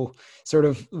know sort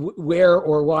of where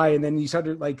or why, and then you sort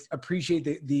of like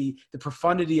appreciate the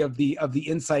profundity of the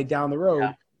insight down the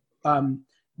road. Yeah.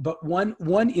 But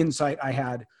one insight I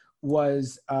had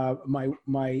was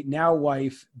my now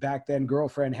wife, back then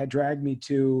girlfriend, had dragged me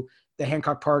to the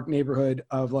Hancock Park neighborhood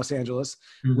of Los Angeles,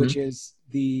 mm-hmm. which is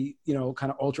the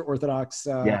kind of ultra Orthodox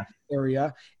Yeah.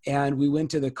 area, and we went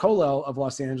to the Kollel of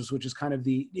Los Angeles, which is kind of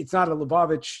it's not a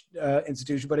Lubavitch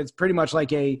institution, but it's pretty much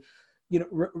like a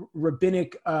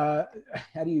rabbinic, how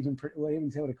do you even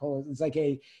say what a Kollel is?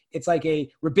 It's like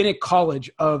a rabbinic college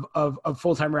of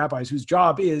full-time rabbis whose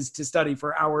job is to study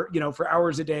for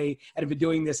hours a day, and have been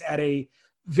doing this at a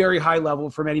very high level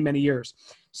for many, many years.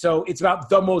 So it's about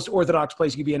the most Orthodox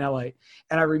place you could be in LA.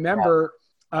 And I remember,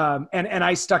 and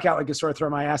I stuck out like a sore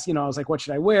thumb. I asked, I was like, what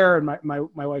should I wear? And my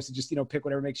wife said, just, pick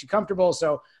whatever makes you comfortable.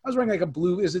 So I was wearing like a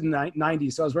blue, this is in the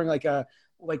 90s. So I was wearing like a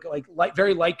light,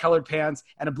 very light colored pants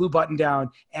and a blue button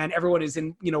down. And everyone is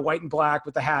in, white and black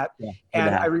with the hat. Yeah,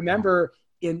 and I remember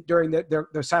during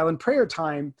the silent prayer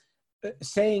time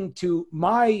saying to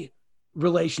my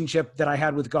relationship that I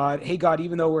had with God, hey God,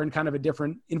 even though we're in kind of a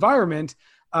different environment,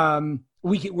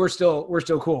 we're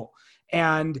still cool.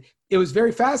 And it was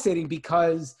very fascinating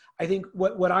because I think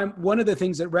one of the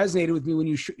things that resonated with me when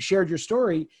you shared your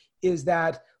story is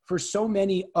that for so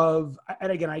many and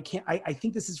again, I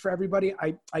think this is for everybody.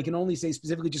 I can only say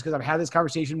specifically just because I've had this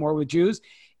conversation more with Jews,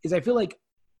 is I feel like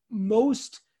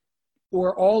most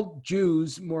or all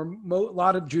Jews, a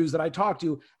lot of Jews that I talk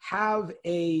to have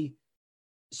a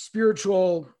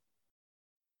spiritual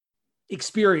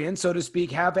experience, so to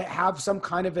speak, have some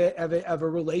kind of a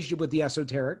relationship with the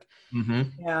esoteric,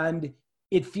 and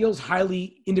it feels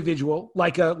highly individual,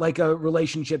 like a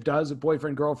relationship does, a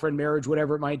boyfriend, girlfriend, marriage,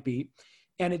 whatever it might be.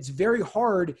 And it's very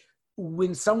hard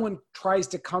when someone tries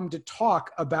to come to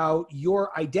talk about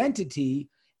your identity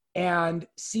and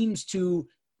seems to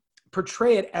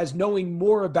portray it as knowing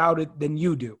more about it than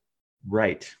you do.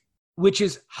 Right. Which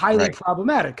is highly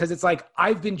problematic, because it's like,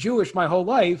 I've been Jewish my whole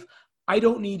life. I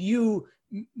don't need you,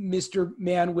 Mr.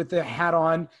 Man with the hat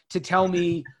on, to tell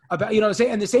me about,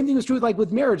 and the same thing was true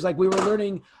with marriage. Like we were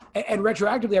learning, and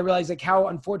retroactively, I realized like how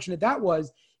unfortunate that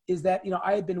was, is that,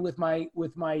 I had been with my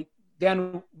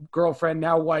then girlfriend,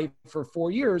 now wife, for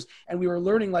 4 years. And we were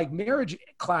learning like marriage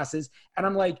classes. And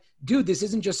I'm like, dude, this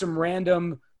isn't just some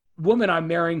random woman I'm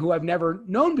marrying who I've never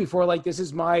known before. Like, this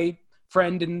is my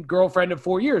friend and girlfriend of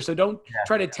 4 years. So don't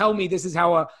try to tell me this is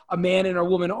how a man and a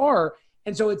woman are.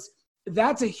 And so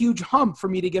that's a huge hump for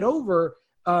me to get over,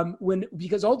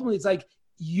 because ultimately it's like,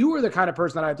 you are the kind of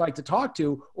person that I'd like to talk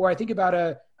to. Or I think about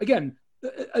a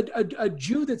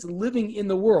Jew that's living in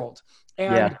the world.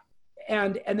 And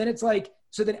then it's like,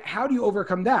 so then how do you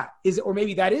overcome that? Or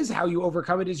maybe that is how you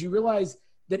overcome it, is you realize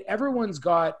that everyone's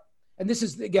got, and this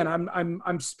is, again,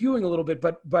 I'm spewing a little bit,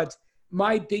 but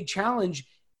my big challenge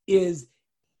is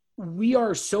we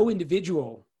are so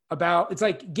individual about, it's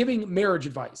like giving marriage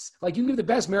advice. Like you can give the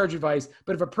best marriage advice,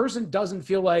 but if a person doesn't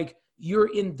feel like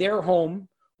you're in their home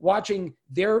watching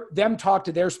them talk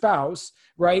to their spouse,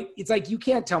 right? It's like, you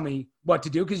can't tell me what to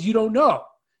do because you don't know.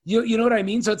 You know what I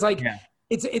mean? So it's like,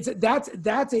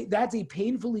 that's a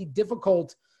painfully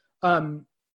difficult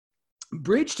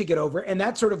bridge to get over. And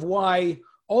that's sort of why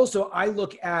also I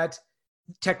look at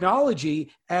technology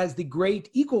as the great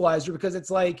equalizer, because it's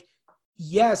like,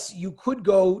 yes, you could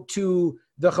go to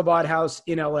the Chabad house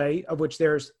in LA, of which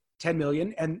there's 10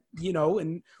 million and,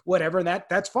 and whatever, and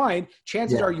that's fine.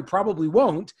 Chances are you probably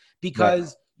won't,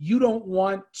 because you don't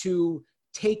want to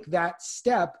take that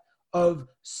step of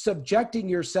subjecting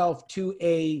yourself to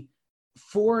a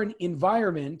foreign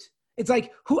environment. It's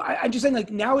like, I'm just saying,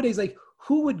 like nowadays, like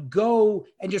who would go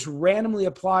and just randomly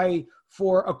apply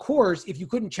for a course if you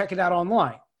couldn't check it out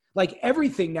online? Like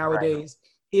everything nowadays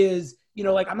is,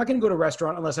 like I'm not going to go to a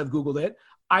restaurant unless I've Googled it.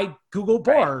 I Google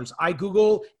bars, I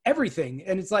Google everything.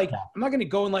 And it's like, I'm not going to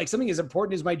go in like something as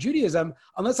important as my Judaism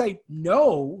unless I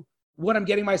know what I'm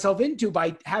getting myself into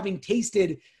by having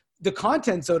tasted the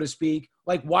content, so to speak.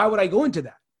 Like, why would I go into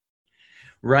that?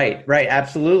 Right.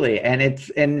 Absolutely.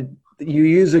 And you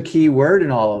use a key word in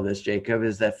all of this, Jacob,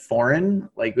 is that foreign,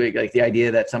 like the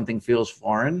idea that something feels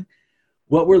foreign.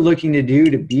 What we're looking to do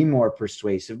to be more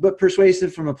persuasive, but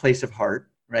persuasive from a place of heart,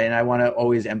 right? And I want to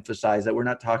always emphasize that we're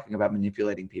not talking about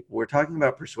manipulating people. We're talking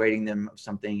about persuading them of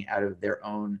something out of their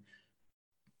own,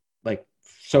 like,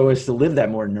 so as to live that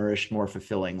more nourished, more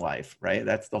fulfilling life, right?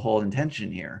 That's the whole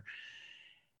intention here.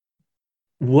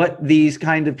 What these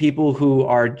kind of people who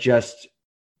are just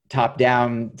top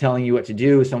down telling you what to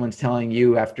do, someone's telling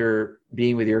you after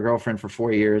being with your girlfriend for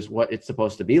 4 years what it's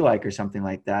supposed to be like or something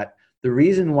like that. The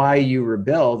reason why you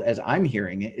rebelled, as I'm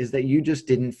hearing it, is that you just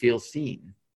didn't feel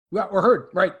seen. Yeah, or heard,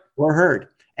 right? Or heard.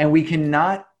 And we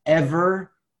cannot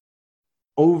ever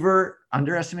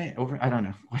underestimate, I don't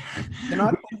know.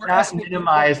 Cannot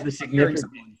minimize the significance.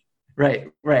 Right.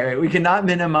 We cannot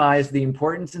minimize the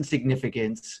importance and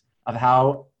significance of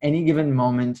how any given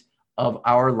moment of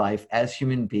our life as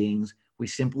human beings We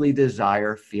simply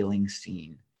desire feeling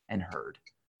seen and heard.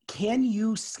 Can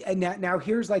you, and now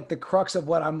here's like the crux of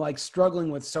what I'm like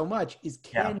struggling with so much is,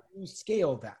 can you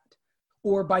scale that?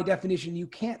 Or by definition, you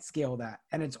can't scale that.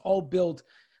 And it's all built,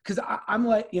 because I'm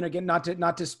like, you know, again, not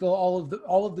to spill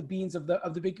all of the beans of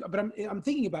the big, but I'm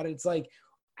thinking about it. It's like,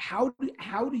 how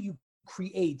do you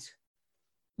create,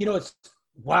 you know, it's,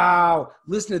 wow,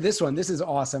 listen to this one. This is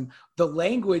awesome. The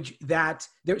language that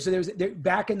there's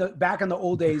back in the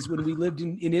old days when we lived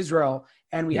in Israel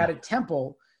and we had a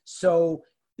temple. So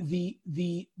the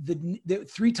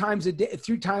 3 times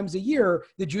a year,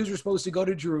 the Jews were supposed to go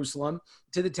to Jerusalem,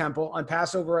 to the temple on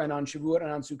Passover and on Shavuot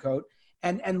and on Sukkot.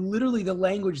 And literally the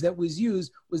language that was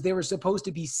used was they were supposed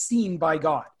to be seen by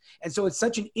God. And so it's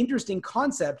such an interesting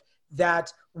concept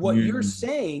that what you're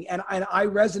saying, and I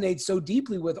resonate so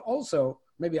deeply with also,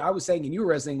 maybe I was saying and you were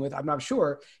resonating with, I'm not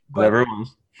sure, but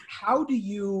how do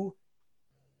you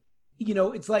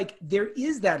know, it's like there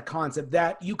is that concept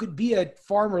that you could be a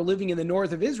farmer living in the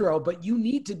north of Israel, but you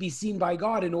need to be seen by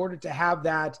God in order to have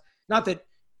that, not that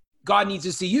God needs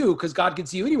to see you because God can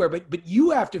see you anywhere, but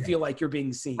you have to feel like you're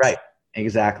being seen. Right.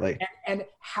 Exactly. And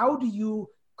how do you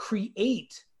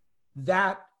create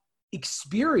that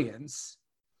experience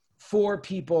for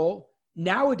people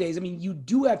nowadays? I mean, you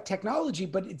do have technology,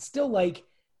 but it's still like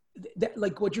that,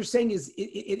 like what you're saying is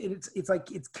it's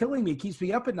like, it's killing me. It keeps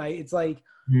me up at night. It's like,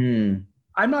 I'm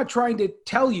not trying to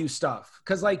tell you stuff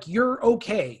because like, you're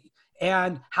okay.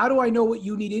 And how do I know what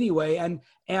you need anyway?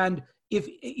 And if,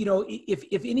 you know,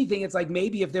 if anything, it's like,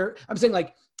 maybe I'm saying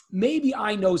like, maybe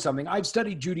I know something. I've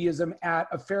studied Judaism at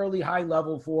a fairly high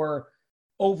level for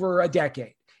over a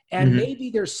decade. And maybe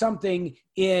there's something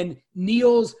in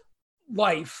Neil's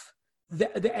life,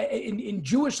 in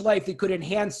Jewish life, that could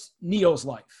enhance Neil's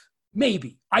life.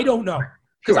 Maybe. I don't know.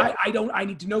 Because I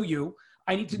need to know you.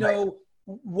 I need to know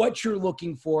what you're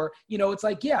looking for. You know, it's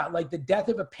like, yeah, like the death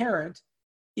of a parent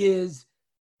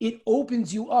it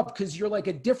opens you up because you're like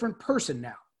a different person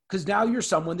now. Because now you're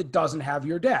someone that doesn't have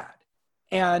your dad.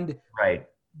 And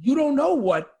you don't know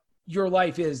what your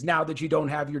life is now that you don't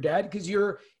have your dad because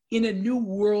you're in a new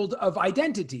world of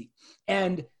identity.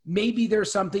 And maybe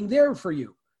there's something there for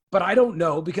you, but I don't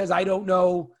know because I don't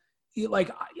know, like,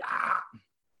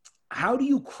 how do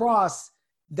you cross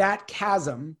that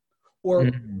chasm, or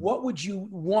what would you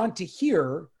want to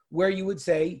hear where you would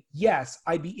say, yes,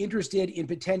 I'd be interested in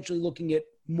potentially looking at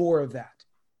more of that?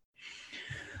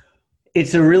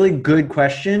 It's a really good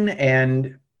question.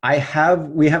 And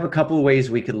we have a couple of ways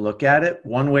we could look at it.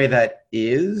 One way that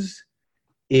is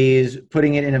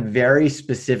putting it in a very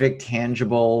specific,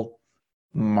 tangible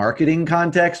marketing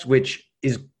context, which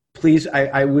is, please,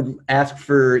 I would ask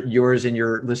for yours and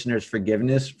your listeners'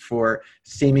 forgiveness for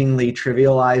seemingly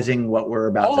trivializing what we're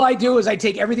about. All I do is I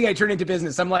take everything I turn into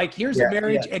business. I'm like, here's the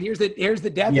marriage and here's the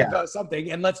death of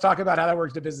something, and let's talk about how that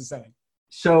works in a business setting.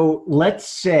 So let's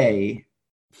say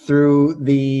through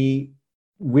the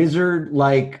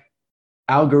wizard-like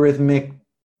algorithmic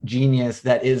genius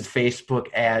that is Facebook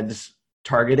ads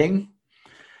targeting,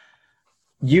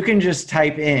 you can just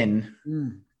type in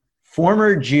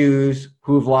former Jews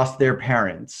who've lost their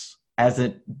parents as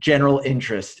a general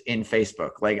interest in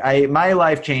Facebook. Like my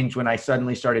life changed when I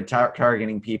suddenly started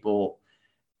targeting people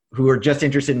who are just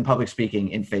interested in public speaking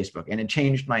in Facebook, and it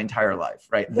changed my entire life.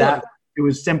 Right? It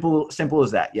was simple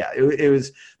as that. Yeah, it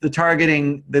was the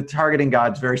targeting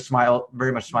gods very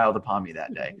much smiled upon me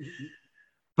that day.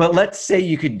 But let's say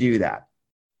you could do that,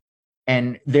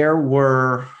 and there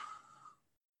were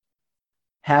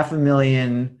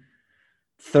 500,000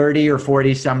 30 or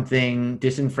 40 something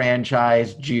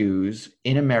disenfranchised Jews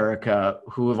in America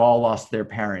who have all lost their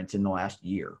parents in the last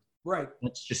year. Right.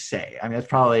 Let's just say, I mean, that's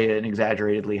probably an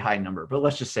exaggeratedly high number, but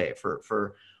let's just say it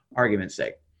for argument's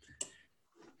sake.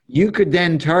 You could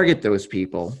then target those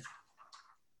people.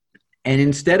 And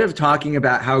instead of talking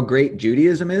about how great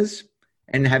Judaism is,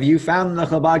 and have you found the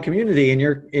Chabad community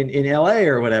in LA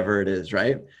or whatever it is,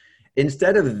 right?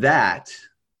 Instead of that,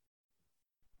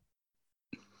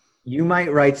 you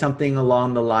might write something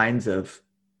along the lines of,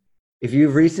 if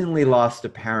you've recently lost a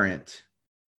parent,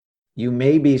 you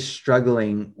may be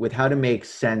struggling with how to make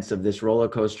sense of this roller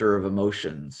coaster of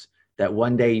emotions, that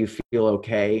one day you feel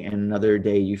okay and another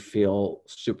day you feel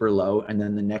super low. And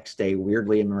then the next day,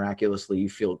 weirdly and miraculously, you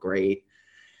feel great.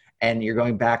 And you're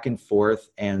going back and forth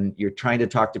and you're trying to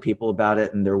talk to people about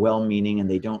it, and they're well-meaning and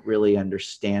they don't really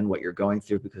understand what you're going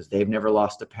through because they've never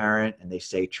lost a parent, and they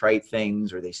say trite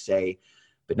things, or they say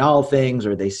banal things,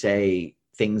 or they say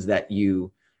things that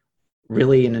you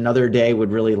really in another day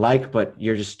would really like, but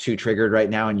you're just too triggered right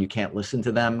now and you can't listen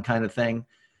to them, kind of thing.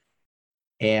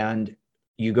 And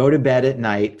you go to bed at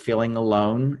night feeling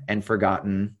alone and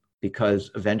forgotten,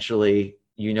 because eventually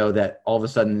you know that all of a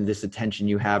sudden this attention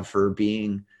you have for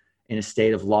being in a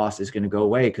state of loss is going to go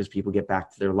away because people get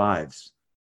back to their lives.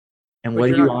 And But what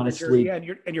you're do you not, honestly, yeah,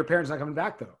 and your parents not coming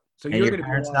back though. So and you're your going to be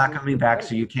parents not coming back,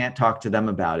 so you can't talk to them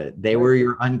about it. They Right. were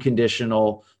your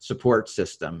unconditional support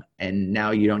system, and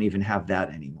now you don't even have that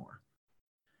anymore.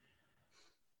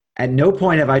 At no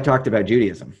point have I talked about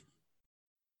Judaism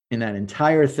in that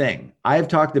entire thing. I've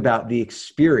talked about the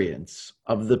experience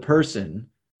of the person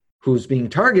who's being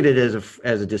targeted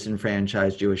as a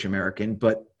disenfranchised Jewish American,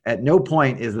 but at no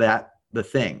point is that the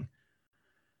thing.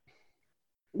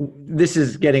 This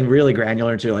is getting really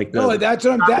granular into like no, that's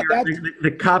what I'm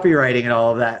the copywriting and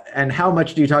all of that, and how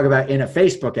much do you talk about in a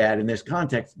Facebook ad in this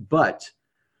context. But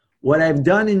what I've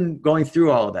done in going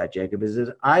through all of that, Jacob, is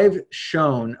I've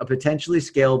shown a potentially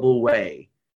scalable way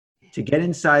to get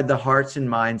inside the hearts and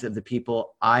minds of the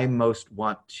people I most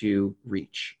want to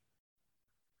reach.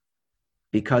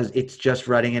 Because it's just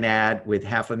running an ad with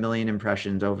 500,000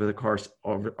 impressions over the course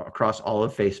across all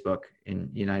of Facebook in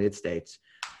the United States.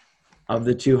 Of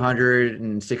the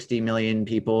 260 million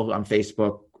people on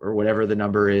Facebook, or whatever the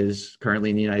number is currently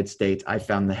in the United States, I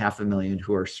found the 500,000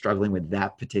 who are struggling with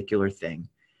that particular thing.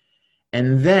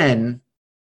 And then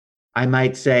I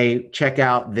might say, check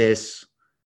out this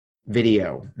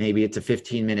video. Maybe it's a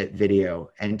 15-minute video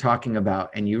and talking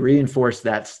about, and you reinforce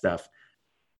that stuff.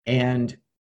 And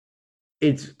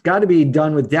it's got to be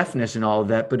done with deftness and all of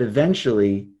that, but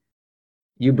eventually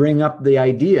you bring up the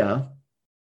idea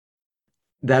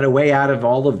that a way out of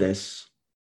all of this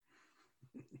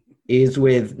is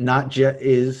with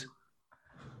is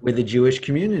with the Jewish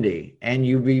community, and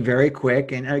you be very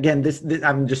quick. And again, this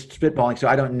I'm just spitballing, so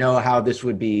I don't know how this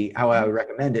would be, how I would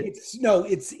recommend it.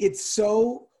 It's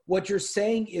so, what you're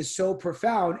saying is so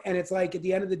profound. And it's like, at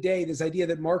the end of the day, this idea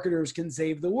that marketers can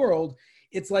save the world.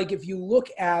 It's like, if you look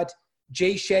at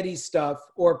Jay Shetty's stuff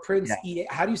or Prince EA,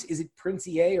 is it Prince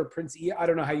EA or Prince EA? I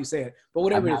don't know how you say it, but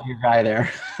whatever. I'm not your guy there.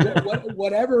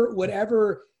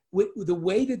 whatever, the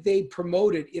way that they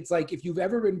promote it, it's like, if you've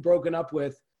ever been broken up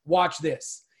with, watch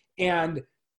this. And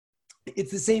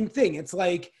it's the same thing. It's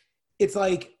like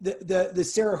the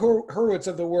Sarah Hurwitz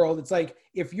of the world. It's like,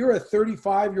 if you're a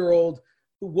 35-year-old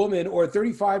woman or a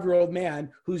 35-year-old man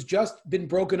who's just been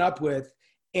broken up with,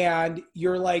 and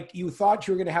you're like, you thought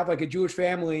you were going to have like a Jewish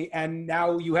family, and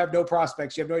now you have no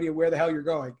prospects. You have no idea where the hell you're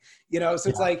going, So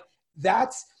it's like,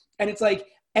 it's like,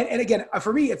 and again,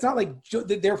 for me, it's not like,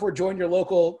 therefore join your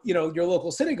local, your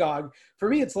local synagogue. For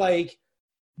me, it's like,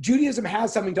 Judaism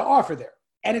has something to offer there.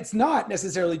 And it's not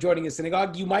necessarily joining a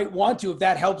synagogue. You might want to, if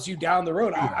that helps you down the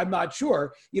road. I'm not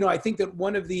sure. I think that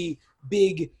one of the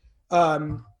big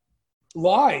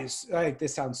lies,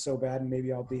 this sounds so bad, and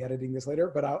maybe I'll be editing this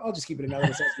later, but I'll just keep it another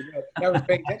sense. I was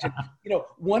paying attention.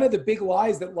 One of the big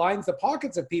lies that lines the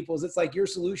pockets of people is, it's like, your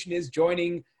solution is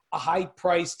joining a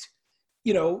high-priced,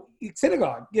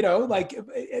 synagogue. Like,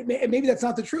 maybe that's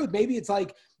not the truth. Maybe it's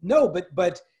like, no,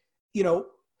 but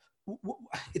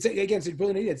it's, again, it's a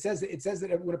brilliant idea. It says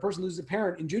that when a person loses a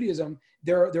parent in Judaism,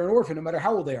 they're an orphan no matter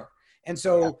how old they are. And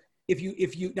so if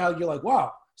you now you're like,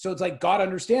 wow. So it's like, God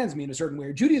understands me in a certain way,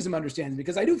 or Judaism understands me,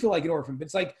 because I do feel like an orphan. But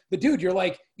it's like, but dude, you're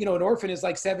like, an orphan is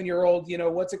like 7-year-old,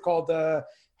 what's it called? The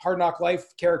Hard Knock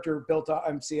Life character built up.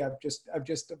 I've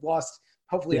just lost,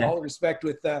 hopefully, all respect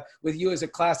with you as a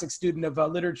classic student of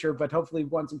literature, but hopefully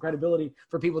won some credibility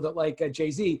for people that like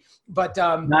Jay-Z. But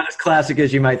not as classic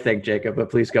as you might think, Jacob,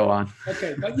 but please go on.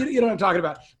 Okay, but you know what I'm talking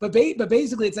about. But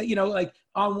basically, it's like, like,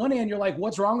 on one hand, you're like,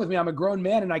 what's wrong with me? I'm a grown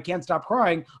man and I can't stop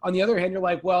crying. On the other hand, you're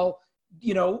like, well,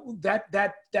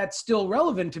 that's still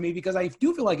relevant to me, because I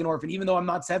do feel like an orphan, even though I'm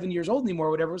not 7 years old anymore,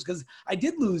 or whatever, because I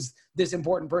did lose this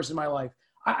important person in my life.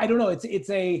 I don't know. It's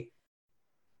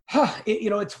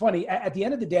funny. At the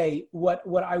end of the day, what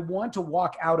I want to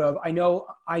walk out of, I know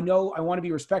I want to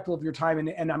be respectful of your time,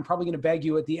 and I'm probably going to beg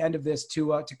you at the end of this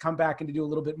to come back and to do a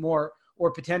little bit more,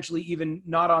 or potentially even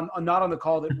not on the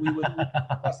call, that we would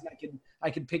discuss, and I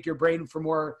can pick your brain for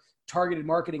more targeted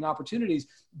marketing opportunities.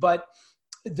 But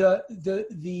the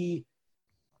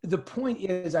point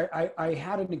is, I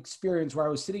had an experience where I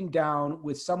was sitting down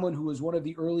with someone who was one of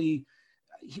the early,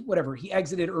 he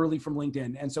exited early from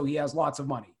LinkedIn, and so he has lots of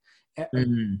money.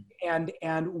 Mm-hmm.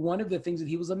 And one of the things that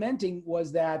he was lamenting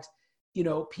was that,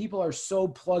 people are so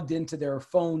plugged into their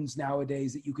phones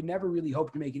nowadays that you can never really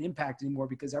hope to make an impact anymore,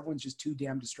 because everyone's just too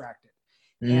damn distracted.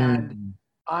 And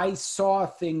I saw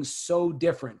things so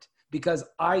different, because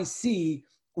I see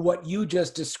what you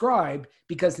just described,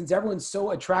 because since everyone's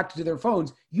so attracted to their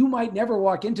phones, you might never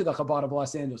walk into the Chabad of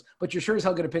Los Angeles, but you're sure as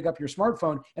hell going to pick up your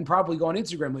smartphone and probably go on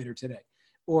Instagram later today.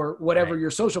 or whatever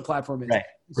your social platform is. Right.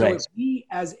 So Right. if we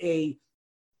as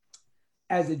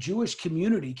a Jewish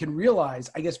community can realize,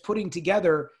 I guess,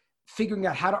 figuring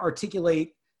out how to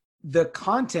articulate the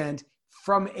content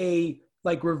from a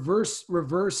like reverse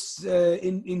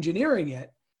engineering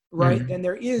it, right? Mhm. Then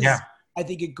there is, Yeah. I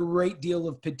think, a great deal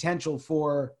of potential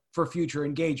for future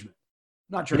engagement.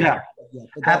 Not sure Yeah. how yet,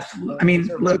 but that's Absolutely. I mean,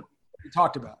 certainly look, what we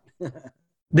talked about.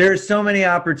 there's so many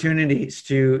opportunities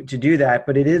to do that,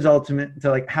 but it is ultimate to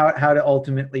like how to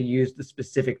ultimately use the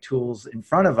specific tools in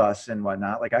front of us and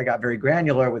whatnot. Like I got very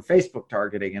granular with Facebook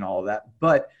targeting and all of that,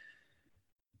 but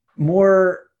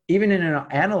more even in an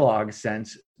analog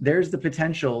sense, there's the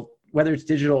potential, whether it's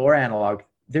digital or analog,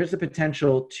 there's the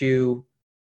potential to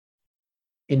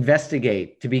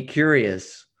investigate, to be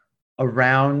curious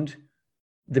around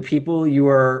the people you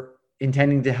are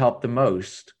intending to help the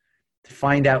most, to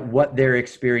find out what their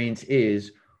experience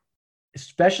is,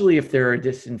 especially if they're a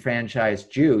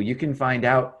disenfranchised Jew. You can find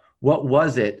out what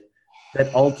was it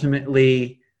that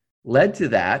ultimately led to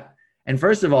that. And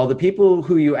first of all, the people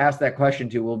who you ask that question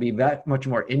to will be that much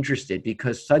more interested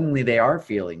because suddenly they are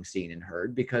feeling seen and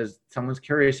heard because someone's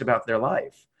curious about their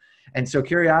life. And so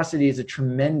curiosity is a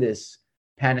tremendous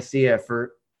panacea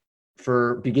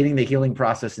for beginning the healing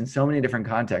process in so many different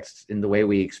contexts in the way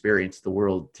we experience the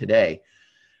world today.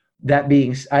 That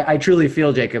being, I truly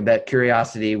feel, Jacob, that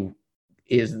curiosity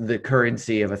is the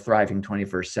currency of a thriving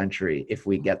 21st century if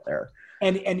we get there.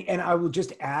 And I will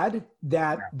just add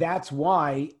that that's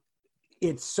why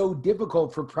it's so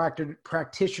difficult for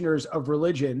practitioners of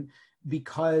religion,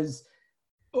 because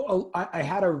I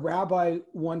had a rabbi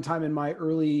one time in my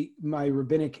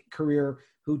rabbinic career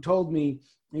who told me,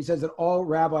 he says that all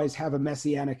rabbis have a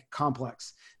messianic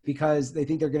complex because they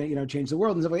think they're going to, change the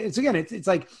world and stuff like that. It's again, it's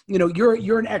like,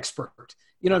 you're an expert.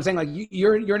 You know what I'm saying? Like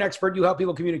you're an expert. You help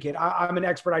people communicate. I'm an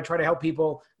expert. I try to help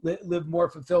people live more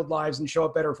fulfilled lives and show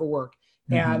up better for work.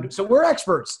 Mm-hmm. And so we're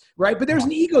experts, right? But there's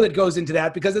an ego that goes into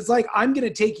that because it's like, I'm going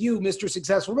to take you, Mr.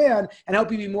 Successful Man, and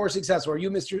help you be more successful, or you,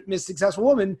 Miss Successful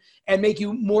Woman, and make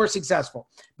you more successful.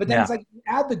 But then it's like,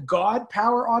 add the God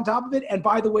power on top of it. And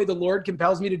by the way, the Lord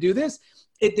compels me to do this.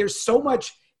 There's so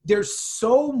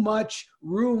much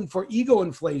room for ego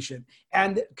inflation.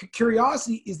 And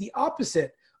curiosity is the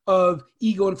opposite of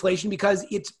ego inflation because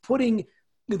it's putting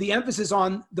the emphasis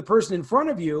on the person in front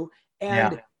of you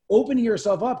and opening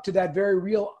yourself up to that very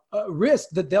real risk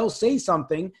that they'll say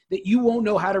something that you won't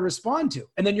know how to respond to.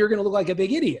 And then you're going to look like a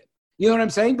big idiot. You know what I'm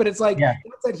saying? But it's like,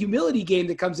 it's that humility game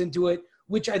that comes into it,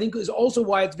 which I think is also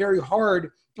why it's very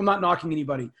hard. I'm not knocking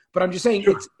anybody, but I'm just saying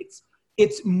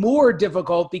it's more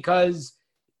difficult because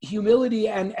humility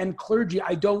and clergy,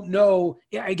 I don't know.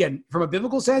 Again, from a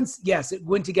biblical sense, yes, it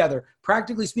went together.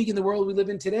 Practically speaking, the world we live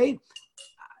in today,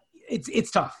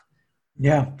 it's tough.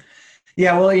 Yeah.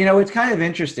 Yeah, well, it's kind of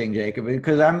interesting, Jacob,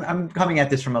 because I'm coming at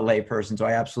this from a lay person, so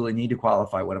I absolutely need to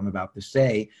qualify what I'm about to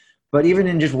say. But even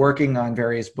in just working on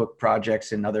various book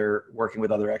projects and working with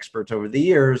other experts over the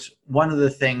years, one of the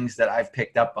things that I've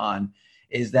picked up on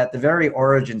is that the very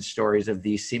origin stories of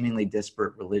these seemingly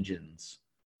disparate religions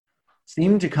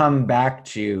seem to come back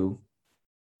to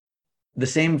the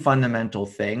same fundamental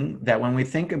thing, that when we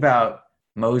think about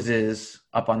Moses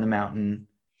up on the mountain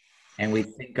and we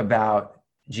think about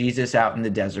Jesus out in the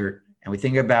desert, and we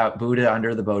think about Buddha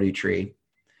under the Bodhi tree,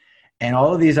 and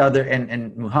all of these other,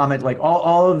 and Muhammad, like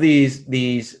all of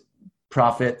these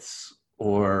prophets,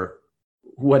 or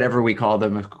whatever we call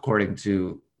them according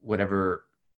to whatever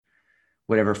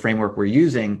framework we're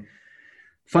using,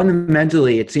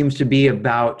 fundamentally, it seems to be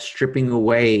about stripping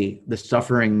away the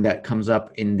suffering that comes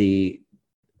up in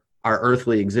our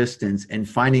earthly existence and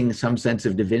finding some sense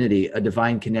of divinity, a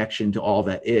divine connection to all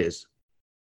that is.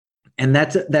 And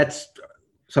that's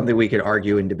something we could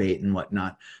argue and debate and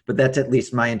whatnot, but that's at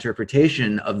least my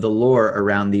interpretation of the lore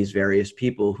around these various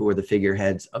people who are the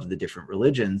figureheads of the different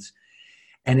religions.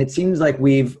 And it seems like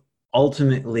we've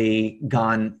ultimately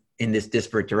gone in this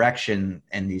disparate direction,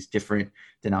 and these different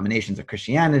denominations of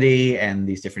Christianity and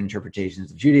these different interpretations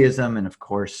of Judaism, and of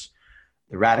course,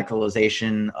 the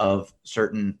radicalization of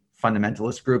certain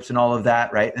fundamentalist groups and all of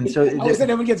that, right? And so all of a sudden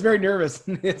everyone gets very nervous.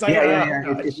 It's like,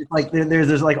 It's just like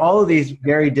there's like all of these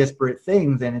very disparate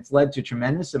things, and it's led to a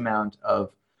tremendous amount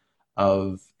of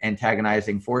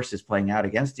antagonizing forces playing out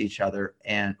against each other,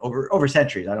 and over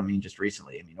centuries. I don't mean just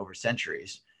recently. I mean over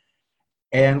centuries.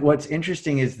 And what's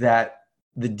interesting is that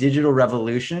the digital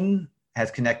revolution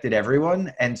has connected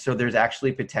everyone, and so there's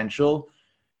actually potential,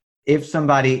 if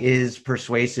somebody is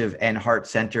persuasive and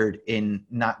heart-centered in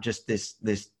not just this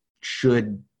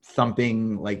should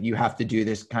thumping, like you have to do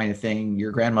this kind of thing,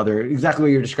 your grandmother, exactly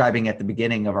what you're describing at the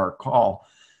beginning of our call.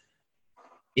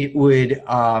 it would,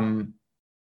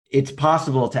 it's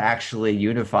possible to actually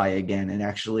unify again. And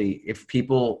actually, if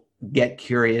people get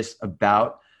curious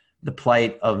about the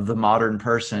plight of the modern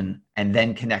person and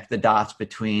then connect the dots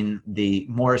between the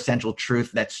more essential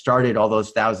truth that started all those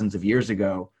thousands of years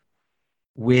ago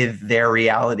with their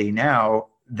reality now,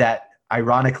 that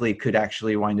ironically could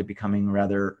actually wind up becoming a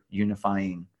rather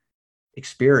unifying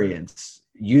experience,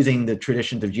 using the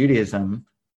traditions of Judaism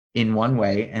in one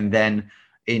way, and then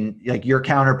in like your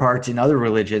counterparts in other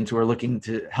religions who are looking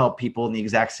to help people in the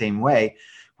exact same way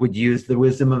would use the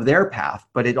wisdom of their path.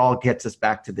 But it all gets us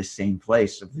back to the same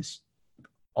place of this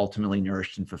ultimately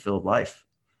nourished and fulfilled life.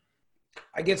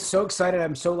 I get so excited.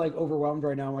 I'm so like overwhelmed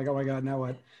right now. I'm like, oh my God, now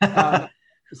what?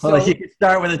 Well, you can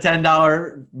start with a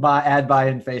 $10 ad buy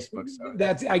in Facebook. So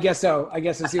I guess so. I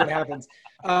guess we'll see what happens.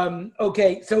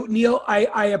 Okay. So Neil,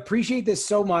 I appreciate this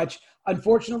so much.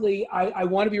 Unfortunately, I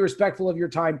want to be respectful of your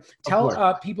time.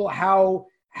 Tell people how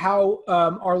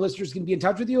our listeners can be in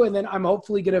touch with you, and then I'm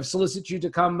hopefully going to solicit you to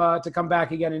come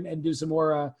back again and do some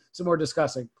more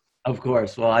discussing. Of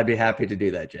course. Well, I'd be happy to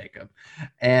do that, Jacob.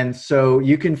 And so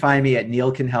you can find me at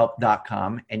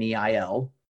neilcanhelp.com,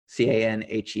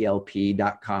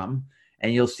 neilcanhelp.com,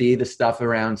 and you'll see the stuff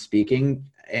around speaking.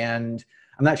 And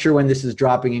I'm not sure when this is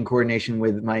dropping in coordination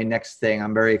with my next thing.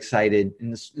 I'm very excited.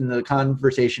 In the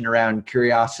conversation around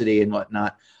curiosity and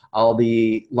whatnot, I'll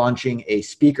be launching a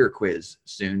speaker quiz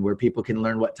soon where people can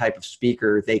learn what type of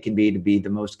speaker they can be to be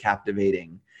the most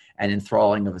captivating and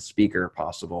enthralling of a speaker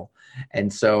possible.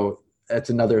 And so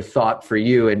that's another thought for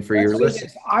you and for your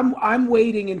listeners. I'm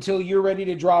waiting until you're ready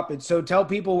to drop it. So tell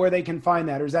people where they can find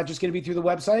that. Or is that just going to be through the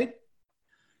website?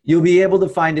 You'll be able to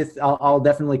find it. I'll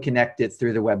definitely connect it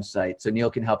through the website. So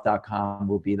neilcanhelp.com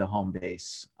will be the home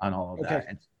base on all of that.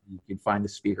 And you can find the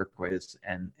speaker quiz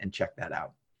and check that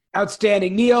out.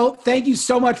 Outstanding. Neil, thank you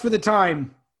so much for the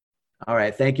time. All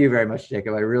right. Thank you very much,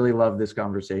 Jacob. I really love this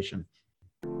conversation.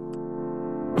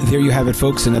 There you have it,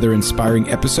 folks, another inspiring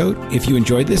episode. If you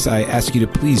enjoyed this, I ask you to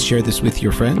please share this with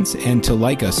your friends and to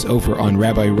like us over on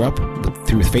Rabbi Rupp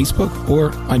through Facebook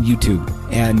or on YouTube.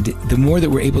 And the more that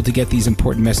we're able to get these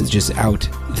important messages out,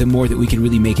 the more that we can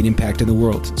really make an impact in the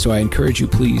world. So I encourage you,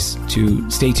 please, to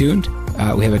stay tuned.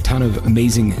 We have a ton of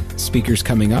amazing speakers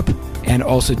coming up, and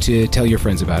also to tell your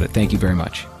friends about it. Thank you very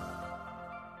much.